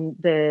in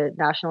the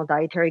national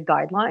dietary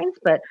guidelines.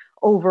 But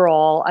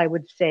overall, I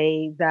would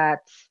say that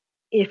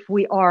if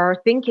we are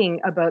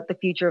thinking about the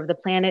future of the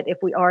planet, if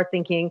we are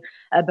thinking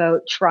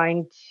about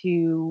trying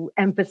to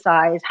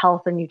emphasize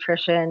health and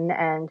nutrition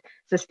and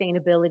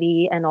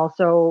sustainability and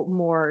also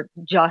more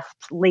just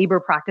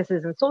labor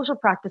practices and social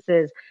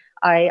practices,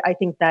 I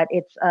think that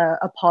it's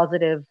a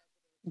positive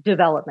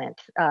development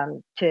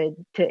to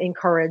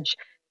encourage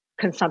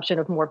consumption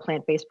of more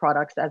plant-based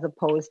products as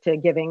opposed to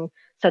giving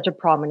such a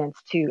prominence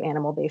to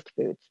animal-based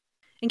foods.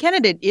 And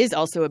Canada is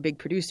also a big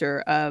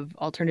producer of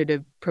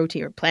alternative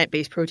protein or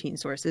plant-based protein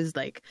sources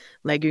like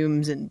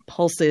legumes and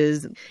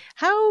pulses.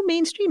 How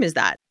mainstream is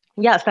that?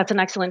 Yes, that's an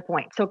excellent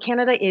point. So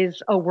Canada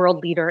is a world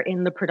leader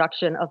in the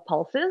production of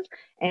pulses.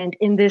 And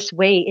in this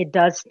way, it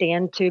does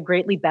stand to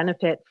greatly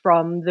benefit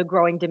from the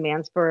growing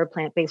demands for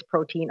plant-based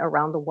protein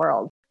around the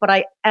world. But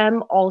I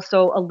am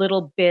also a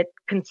little bit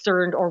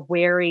concerned or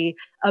wary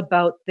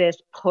about this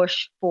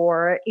push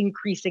for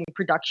increasing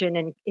production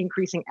and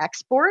increasing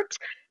export,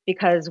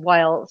 because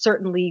while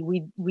certainly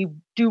we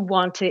do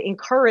want to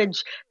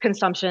encourage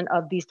consumption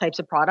of these types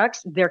of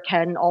products, there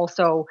can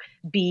also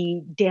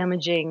be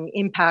damaging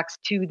impacts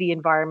to the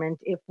environment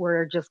if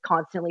we're just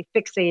constantly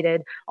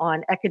fixated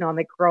on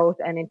economic growth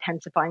and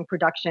intensifying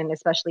production,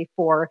 especially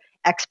for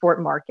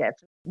export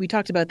markets. We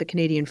talked about the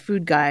Canadian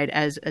Food Guide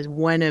as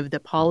one of the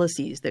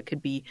policies that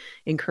could be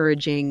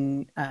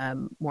encouraging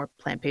more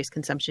plant-based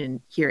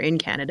consumption here in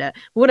Canada.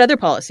 What other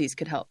policies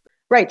could help?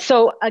 Right.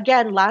 So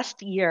again,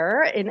 last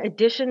year, in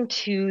addition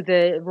to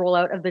the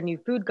rollout of the new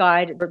food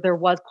guide, there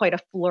was quite a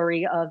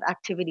flurry of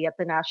activity at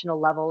the national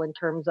level in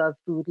terms of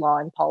food law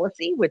and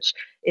policy, which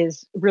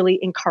is really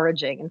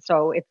encouraging. And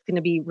so it's going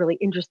to be really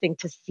interesting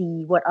to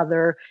see what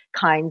other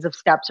kinds of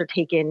steps are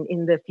taken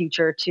in the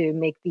future to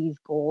make these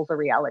goals a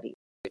reality.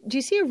 Do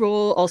you see a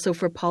role also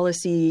for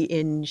policy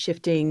in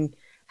shifting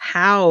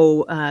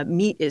how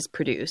meat is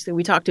produced? And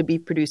we talked to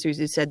beef producers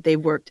who said they've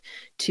worked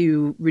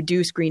to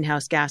reduce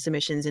greenhouse gas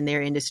emissions in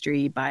their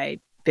industry by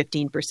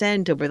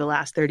 15% over the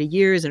last 30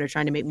 years and are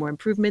trying to make more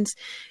improvements.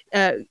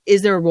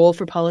 Is there a role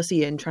for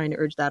policy in trying to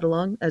urge that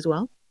along as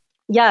well?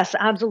 Yes,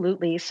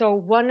 absolutely. So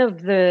one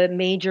of the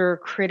major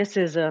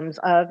criticisms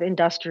of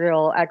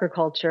industrial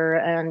agriculture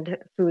and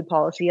food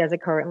policy as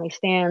it currently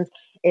stands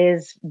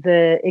is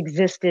the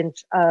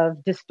existence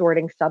of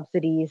distorting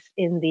subsidies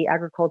in the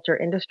agriculture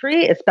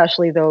industry,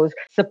 especially those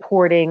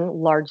supporting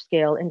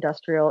large-scale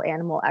industrial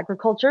animal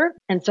agriculture.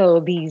 And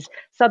so these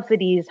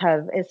subsidies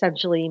have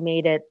essentially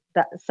made it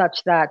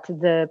such that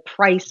the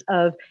price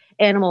of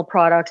animal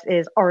products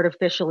is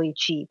artificially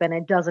cheap, and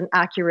it doesn't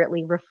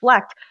accurately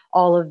reflect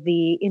all of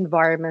the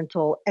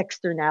environmental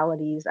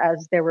externalities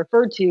as they're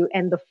referred to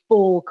and the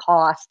full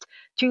cost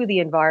to the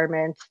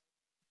environment,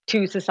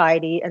 to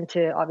society, and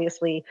to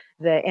obviously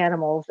the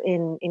animals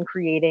in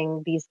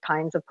creating these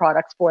kinds of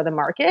products for the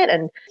market.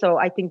 And so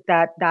I think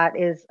that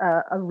is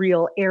a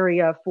real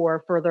area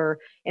for further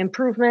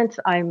improvement.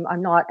 I'm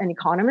not an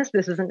economist.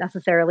 This isn't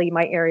necessarily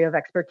my area of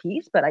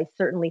expertise, but I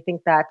certainly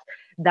think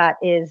that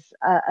is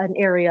an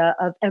area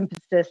of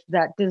emphasis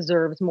that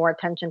deserves more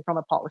attention from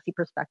a policy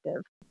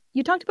perspective.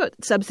 You talked about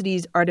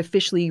subsidies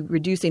artificially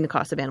reducing the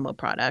cost of animal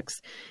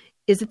products.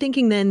 Is the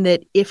thinking then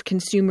that if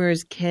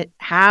consumers can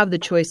have the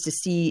choice to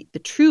see the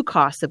true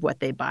cost of what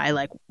they buy,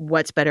 like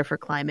what's better for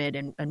climate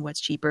and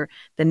what's cheaper,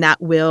 then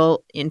that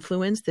will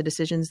influence the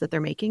decisions that they're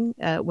making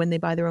when they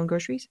buy their own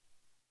groceries?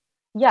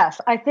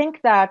 Yes, I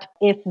think that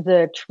if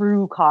the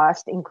true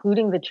cost,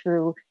 including the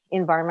true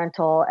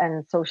environmental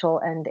and social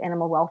and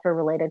animal welfare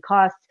related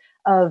costs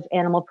of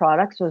animal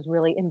products, was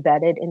really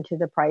embedded into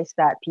the price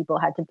that people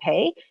had to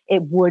pay,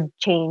 it would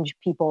change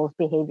people's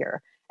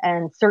behavior.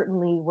 And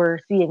certainly we're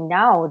seeing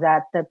now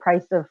that the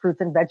price of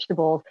fruits and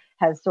vegetables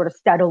has sort of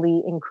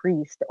steadily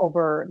increased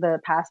over the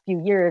past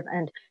few years,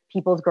 and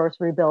people's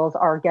grocery bills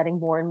are getting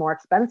more and more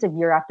expensive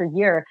year after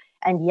year.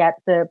 And yet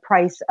the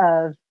price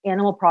of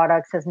animal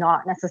products has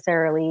not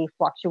necessarily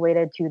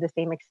fluctuated to the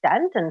same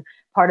extent. And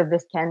part of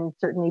this can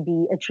certainly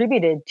be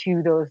attributed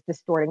to those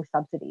distorting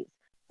subsidies.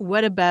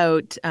 What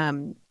about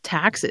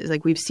taxes?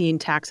 Like we've seen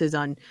taxes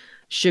on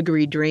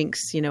sugary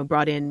drinks,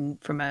 brought in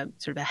from a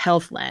sort of a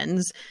health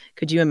lens.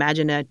 Could you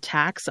imagine a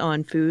tax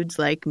on foods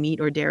like meat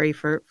or dairy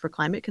for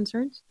climate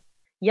concerns?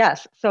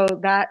 Yes. So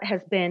that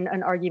has been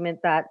an argument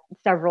that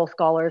several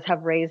scholars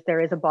have raised.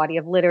 There is a body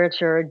of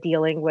literature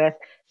dealing with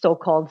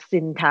so-called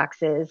sin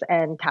taxes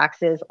and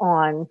taxes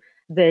on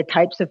the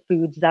types of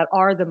foods that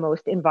are the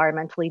most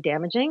environmentally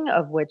damaging,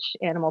 of which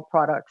animal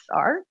products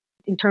are.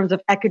 In terms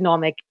of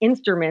economic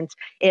instruments,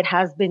 it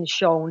has been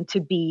shown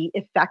to be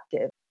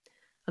effective.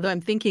 Although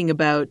I'm thinking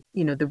about,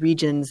 the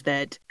regions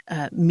that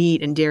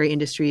meat and dairy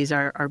industries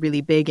are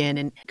really big in.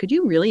 And could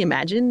you really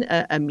imagine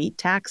a meat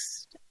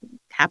tax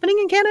happening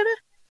in Canada?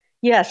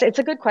 Yes, it's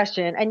a good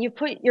question. And you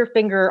put your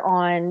finger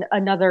on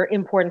another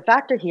important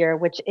factor here,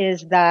 which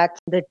is that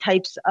the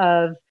types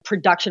of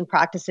production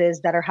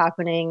practices that are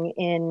happening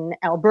in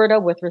Alberta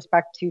with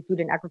respect to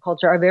food and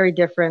agriculture are very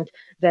different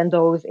than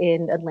those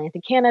in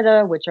Atlantic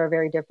Canada, which are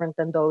very different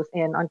than those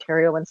in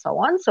Ontario and so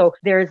on. So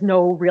there is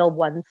no real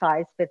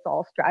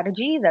one-size-fits-all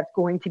strategy that's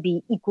going to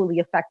be equally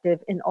effective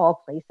in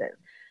all places.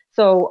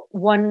 So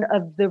one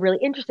of the really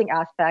interesting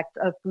aspects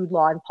of food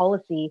law and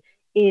policy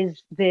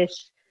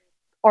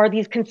are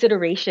these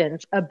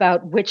considerations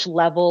about which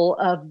level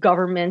of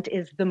government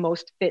is the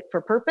most fit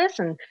for purpose.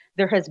 And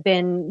there has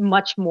been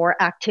much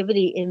more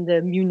activity in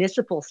the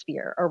municipal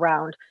sphere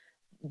around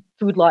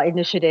food law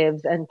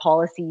initiatives and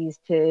policies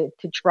to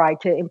try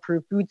to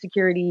improve food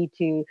security,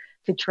 to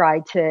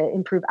try to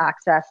improve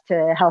access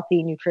to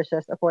healthy,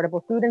 nutritious,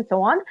 affordable food, and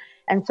so on.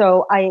 And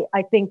so I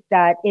think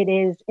that it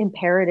is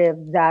imperative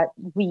that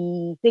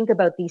we think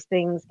about these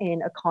things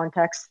in a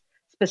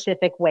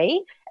context-specific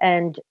way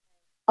and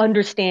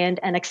understand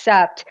and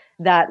accept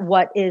that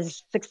what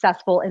is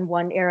successful in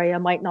one area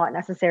might not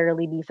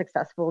necessarily be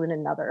successful in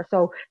another.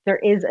 So there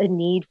is a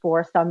need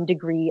for some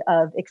degree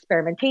of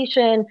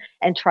experimentation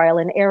and trial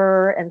and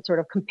error and sort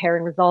of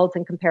comparing results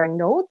and comparing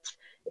notes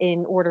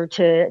in order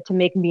to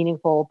make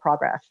meaningful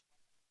progress.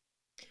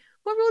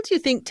 What role do you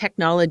think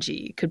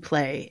technology could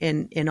play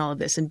in all of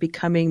this and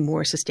becoming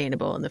more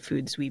sustainable in the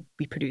foods we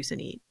produce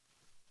and eat?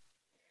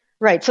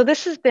 Right. So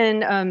this has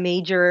been a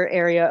major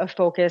area of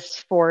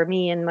focus for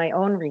me in my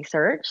own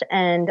research.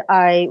 And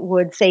I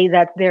would say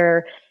that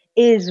there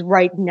is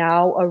right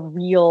now a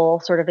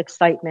real sort of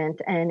excitement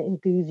and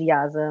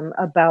enthusiasm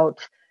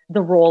about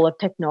the role of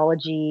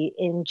technology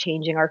in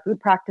changing our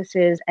food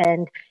practices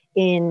and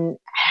in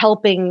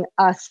helping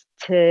us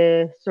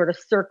to sort of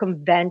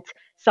circumvent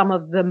some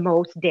of the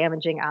most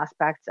damaging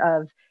aspects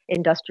of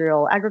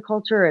industrial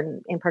agriculture,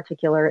 and in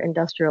particular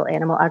industrial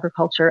animal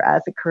agriculture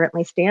as it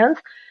currently stands.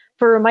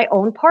 For my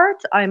own part,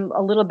 I'm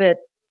a little bit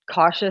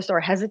cautious or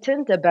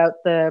hesitant about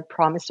the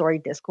promissory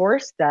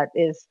discourse that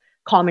is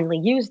commonly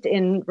used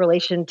in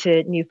relation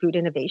to new food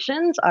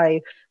innovations.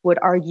 I would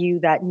argue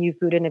that new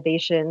food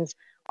innovations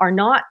are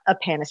not a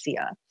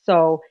panacea.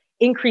 So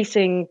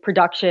increasing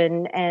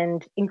production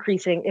and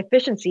increasing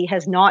efficiency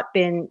has not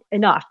been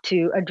enough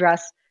to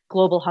address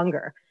global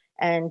hunger.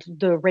 And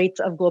the rates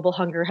of global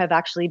hunger have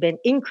actually been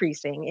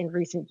increasing in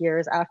recent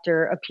years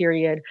after a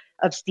period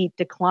of steep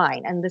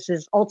decline. And this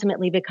is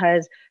ultimately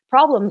because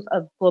problems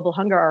of global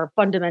hunger are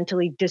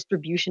fundamentally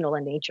distributional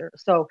in nature.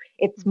 So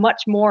it's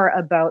much more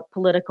about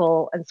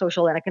political and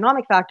social and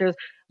economic factors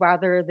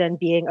rather than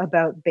being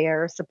about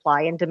bare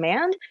supply and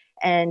demand.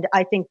 And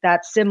I think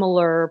that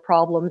similar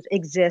problems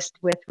exist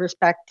with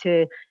respect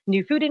to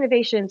new food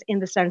innovations in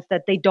the sense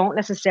that they don't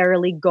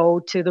necessarily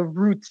go to the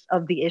roots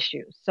of the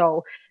issue.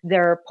 So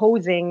they're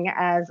posing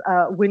as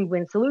a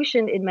win-win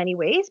solution in many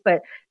ways,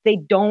 but they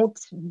don't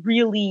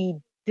really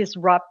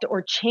disrupt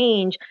or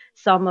change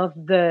some of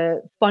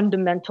the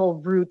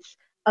fundamental roots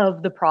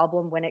of the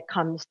problem when it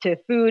comes to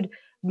food,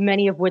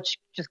 many of which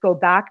just go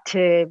back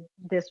to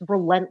this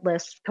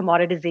relentless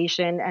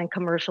commoditization and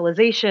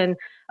commercialization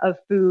of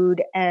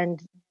food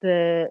and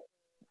the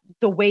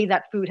way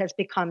that food has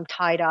become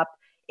tied up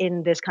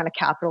in this kind of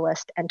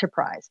capitalist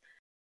enterprise.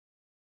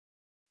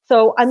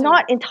 So I'm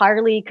not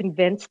entirely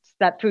convinced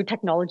that food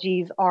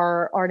technologies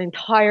are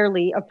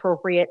entirely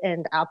appropriate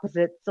and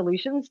apposite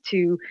solutions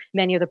to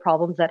many of the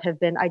problems that have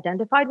been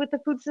identified with the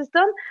food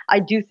system. I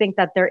do think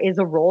that there is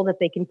a role that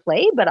they can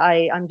play, but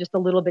I'm just a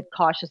little bit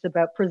cautious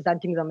about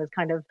presenting them as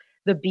kind of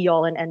the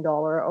be-all and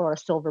end-all or a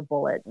silver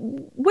bullet.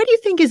 What do you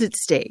think is at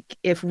stake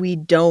if we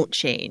don't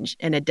change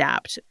and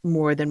adapt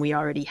more than we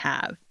already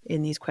have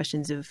in these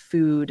questions of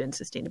food and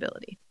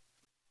sustainability?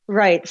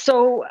 Right.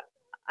 So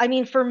I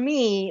mean, for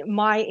me,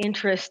 my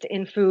interest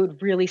in food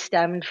really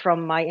stemmed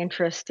from my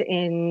interest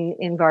in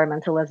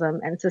environmentalism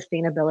and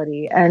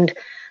sustainability. And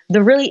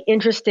the really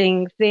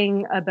interesting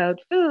thing about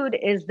food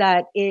is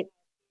that it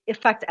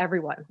affects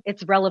everyone.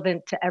 It's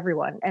relevant to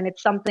everyone. And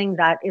it's something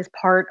that is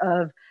part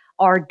of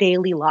our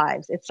daily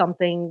lives. It's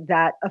something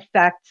that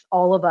affects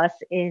all of us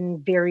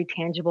in very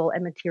tangible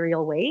and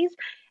material ways.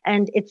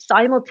 And it's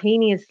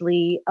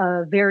simultaneously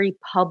a very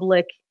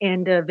public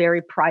and a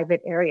very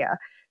private area.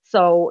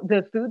 So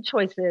the food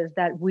choices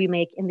that we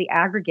make in the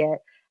aggregate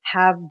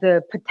have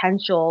the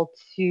potential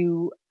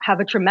to have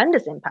a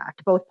tremendous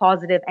impact, both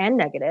positive and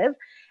negative.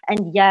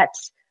 And yet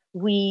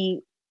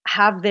we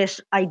have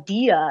this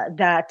idea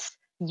that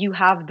you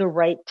have the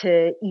right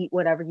to eat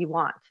whatever you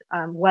want,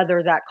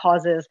 whether that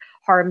causes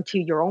harm to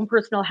your own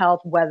personal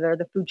health, whether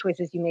the food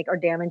choices you make are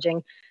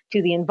damaging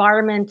to the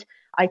environment.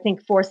 I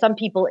think for some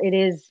people, it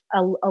is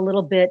a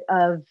little bit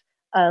of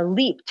a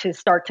leap to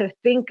start to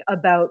think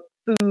about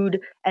food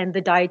and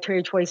the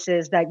dietary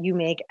choices that you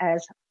make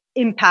as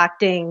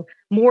impacting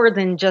more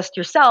than just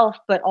yourself,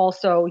 but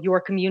also your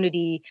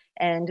community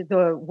and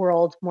the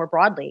world more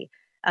broadly.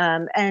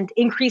 And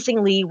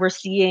increasingly, we're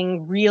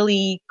seeing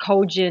really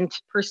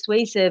cogent,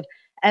 persuasive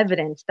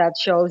evidence that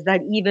shows that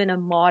even a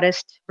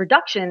modest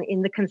reduction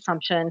in the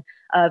consumption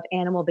of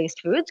animal-based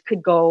foods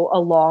could go a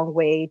long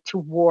way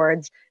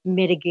towards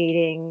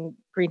mitigating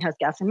greenhouse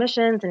gas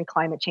emissions and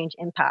climate change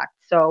impact.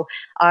 So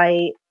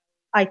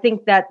I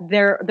think that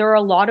there are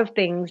a lot of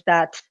things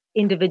that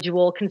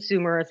individual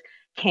consumers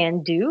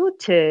can do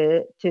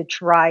to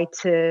try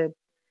to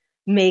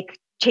make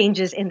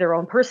changes in their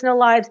own personal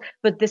lives,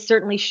 but this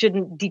certainly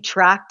shouldn't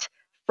detract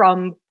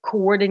from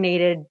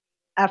coordinated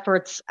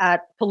efforts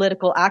at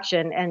political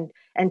action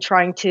and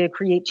trying to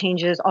create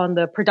changes on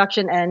the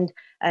production end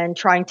and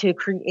trying to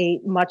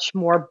create much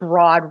more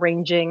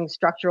broad-ranging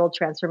structural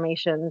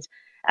transformations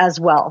as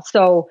well.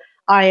 So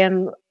I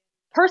am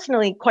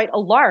personally quite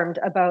alarmed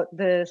about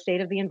the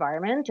state of the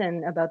environment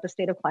and about the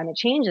state of climate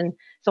change. And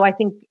so I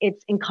think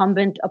it's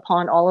incumbent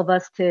upon all of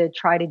us to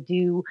try to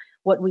do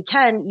what we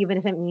can, even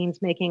if it means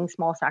making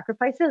small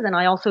sacrifices. And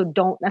I also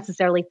don't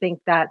necessarily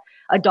think that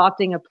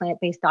adopting a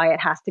plant-based diet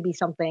has to be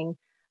something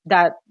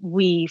that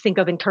we think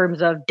of in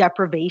terms of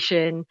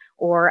deprivation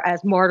or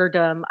as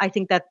martyrdom. I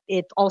think that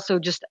it's also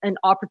just an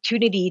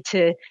opportunity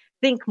to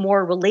think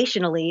more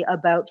relationally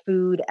about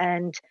food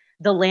and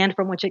the land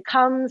from which it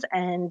comes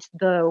and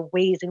the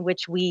ways in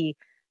which we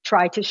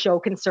try to show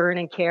concern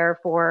and care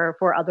for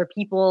other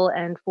people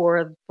and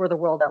for the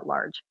world at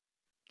large.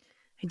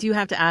 I do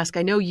have to ask,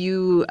 I know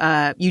you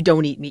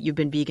don't eat meat. You've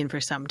been vegan for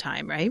some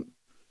time, right?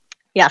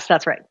 Yes,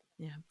 that's right.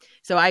 Yeah.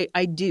 So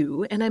I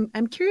do. And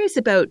I'm curious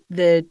about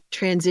the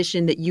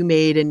transition that you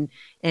made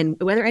and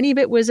whether any of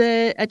it was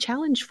a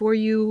challenge for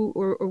you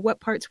or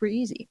what parts were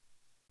easy.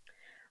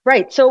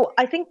 Right. So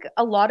I think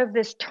a lot of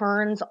this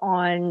turns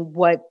on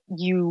what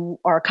you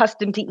are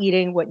accustomed to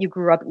eating, what you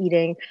grew up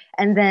eating.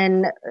 And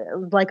then,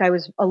 like I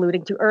was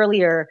alluding to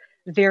earlier,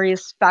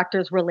 various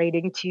factors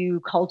relating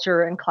to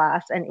culture and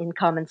class and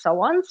income and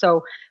so on.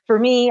 So for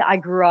me, I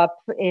grew up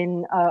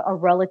in a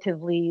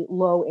relatively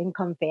low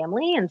income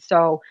family. And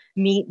so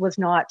meat was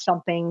not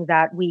something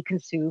that we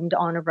consumed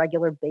on a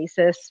regular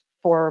basis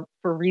for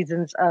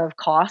reasons of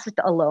cost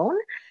alone.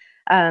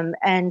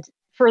 And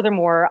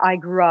furthermore, I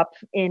grew up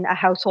in a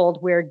household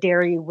where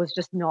dairy was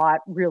just not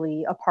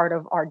really a part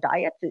of our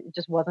diet. It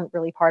just wasn't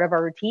really part of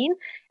our routine.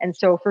 And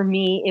so for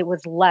me, it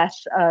was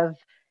less of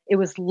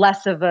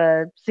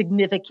a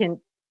significant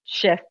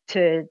shift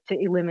to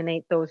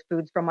eliminate those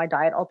foods from my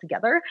diet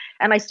altogether.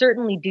 And I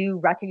certainly do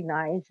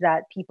recognize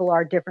that people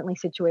are differently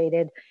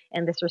situated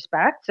in this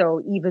respect.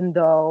 So even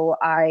though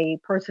I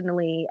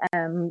personally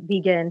am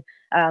vegan,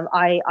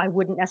 I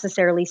wouldn't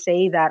necessarily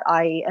say that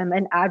I am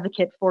an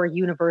advocate for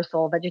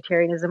universal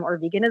vegetarianism or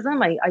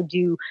veganism. I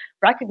do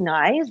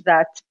recognize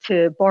that,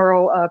 to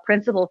borrow a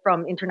principle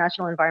from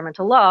international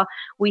environmental law,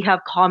 we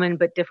have common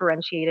but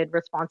differentiated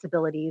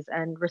responsibilities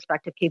and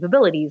respective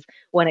capabilities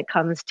when it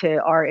comes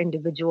to our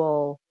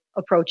individual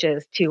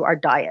approaches to our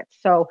diets.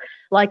 So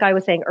like I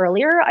was saying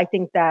earlier, I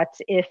think that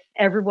if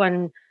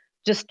everyone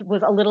just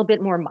was a little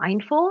bit more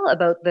mindful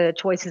about the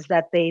choices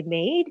that they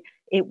made,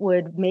 it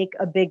would make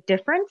a big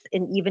difference.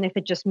 And even if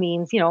it just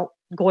means,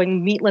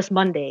 going meatless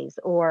Mondays,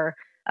 or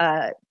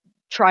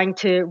trying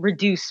to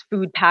reduce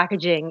food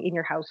packaging in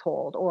your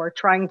household, or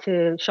trying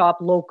to shop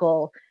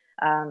local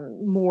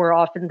more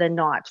often than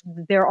not.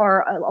 There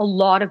are a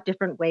lot of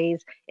different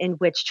ways in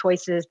which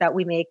choices that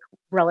we make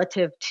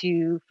relative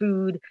to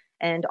food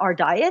and our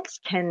diets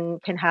can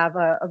have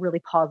a really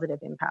positive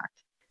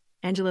impact.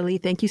 Angela Lee,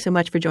 thank you so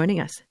much for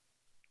joining us.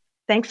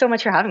 Thanks so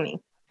much for having me.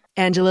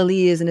 Angela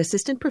Lee is an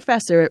assistant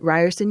professor at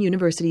Ryerson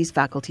University's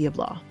Faculty of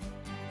Law.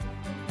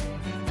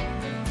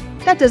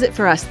 That does it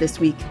for us this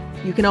week.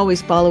 You can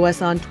always follow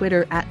us on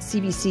Twitter at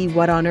CBC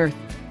What on Earth.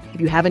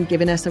 If you haven't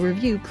given us a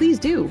review, please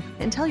do,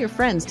 and tell your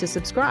friends to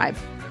subscribe.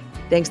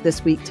 Thanks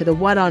this week to the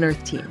What on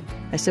Earth team,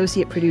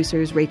 associate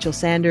producers Rachel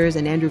Sanders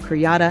and Andrew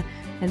Kuryata,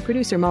 and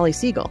producer Molly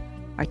Siegel.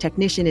 Our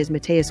technician is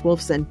Matthias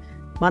Wolfson.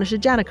 Manisha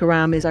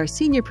Janakaram is our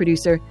senior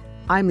producer.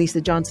 I'm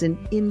Lisa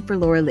Johnson, in for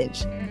Laura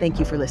Lynch. Thank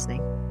you for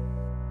listening.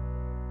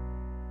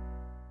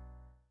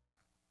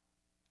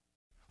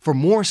 For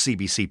more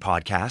CBC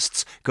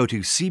podcasts, go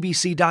to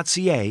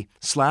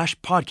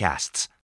cbc.ca/podcasts.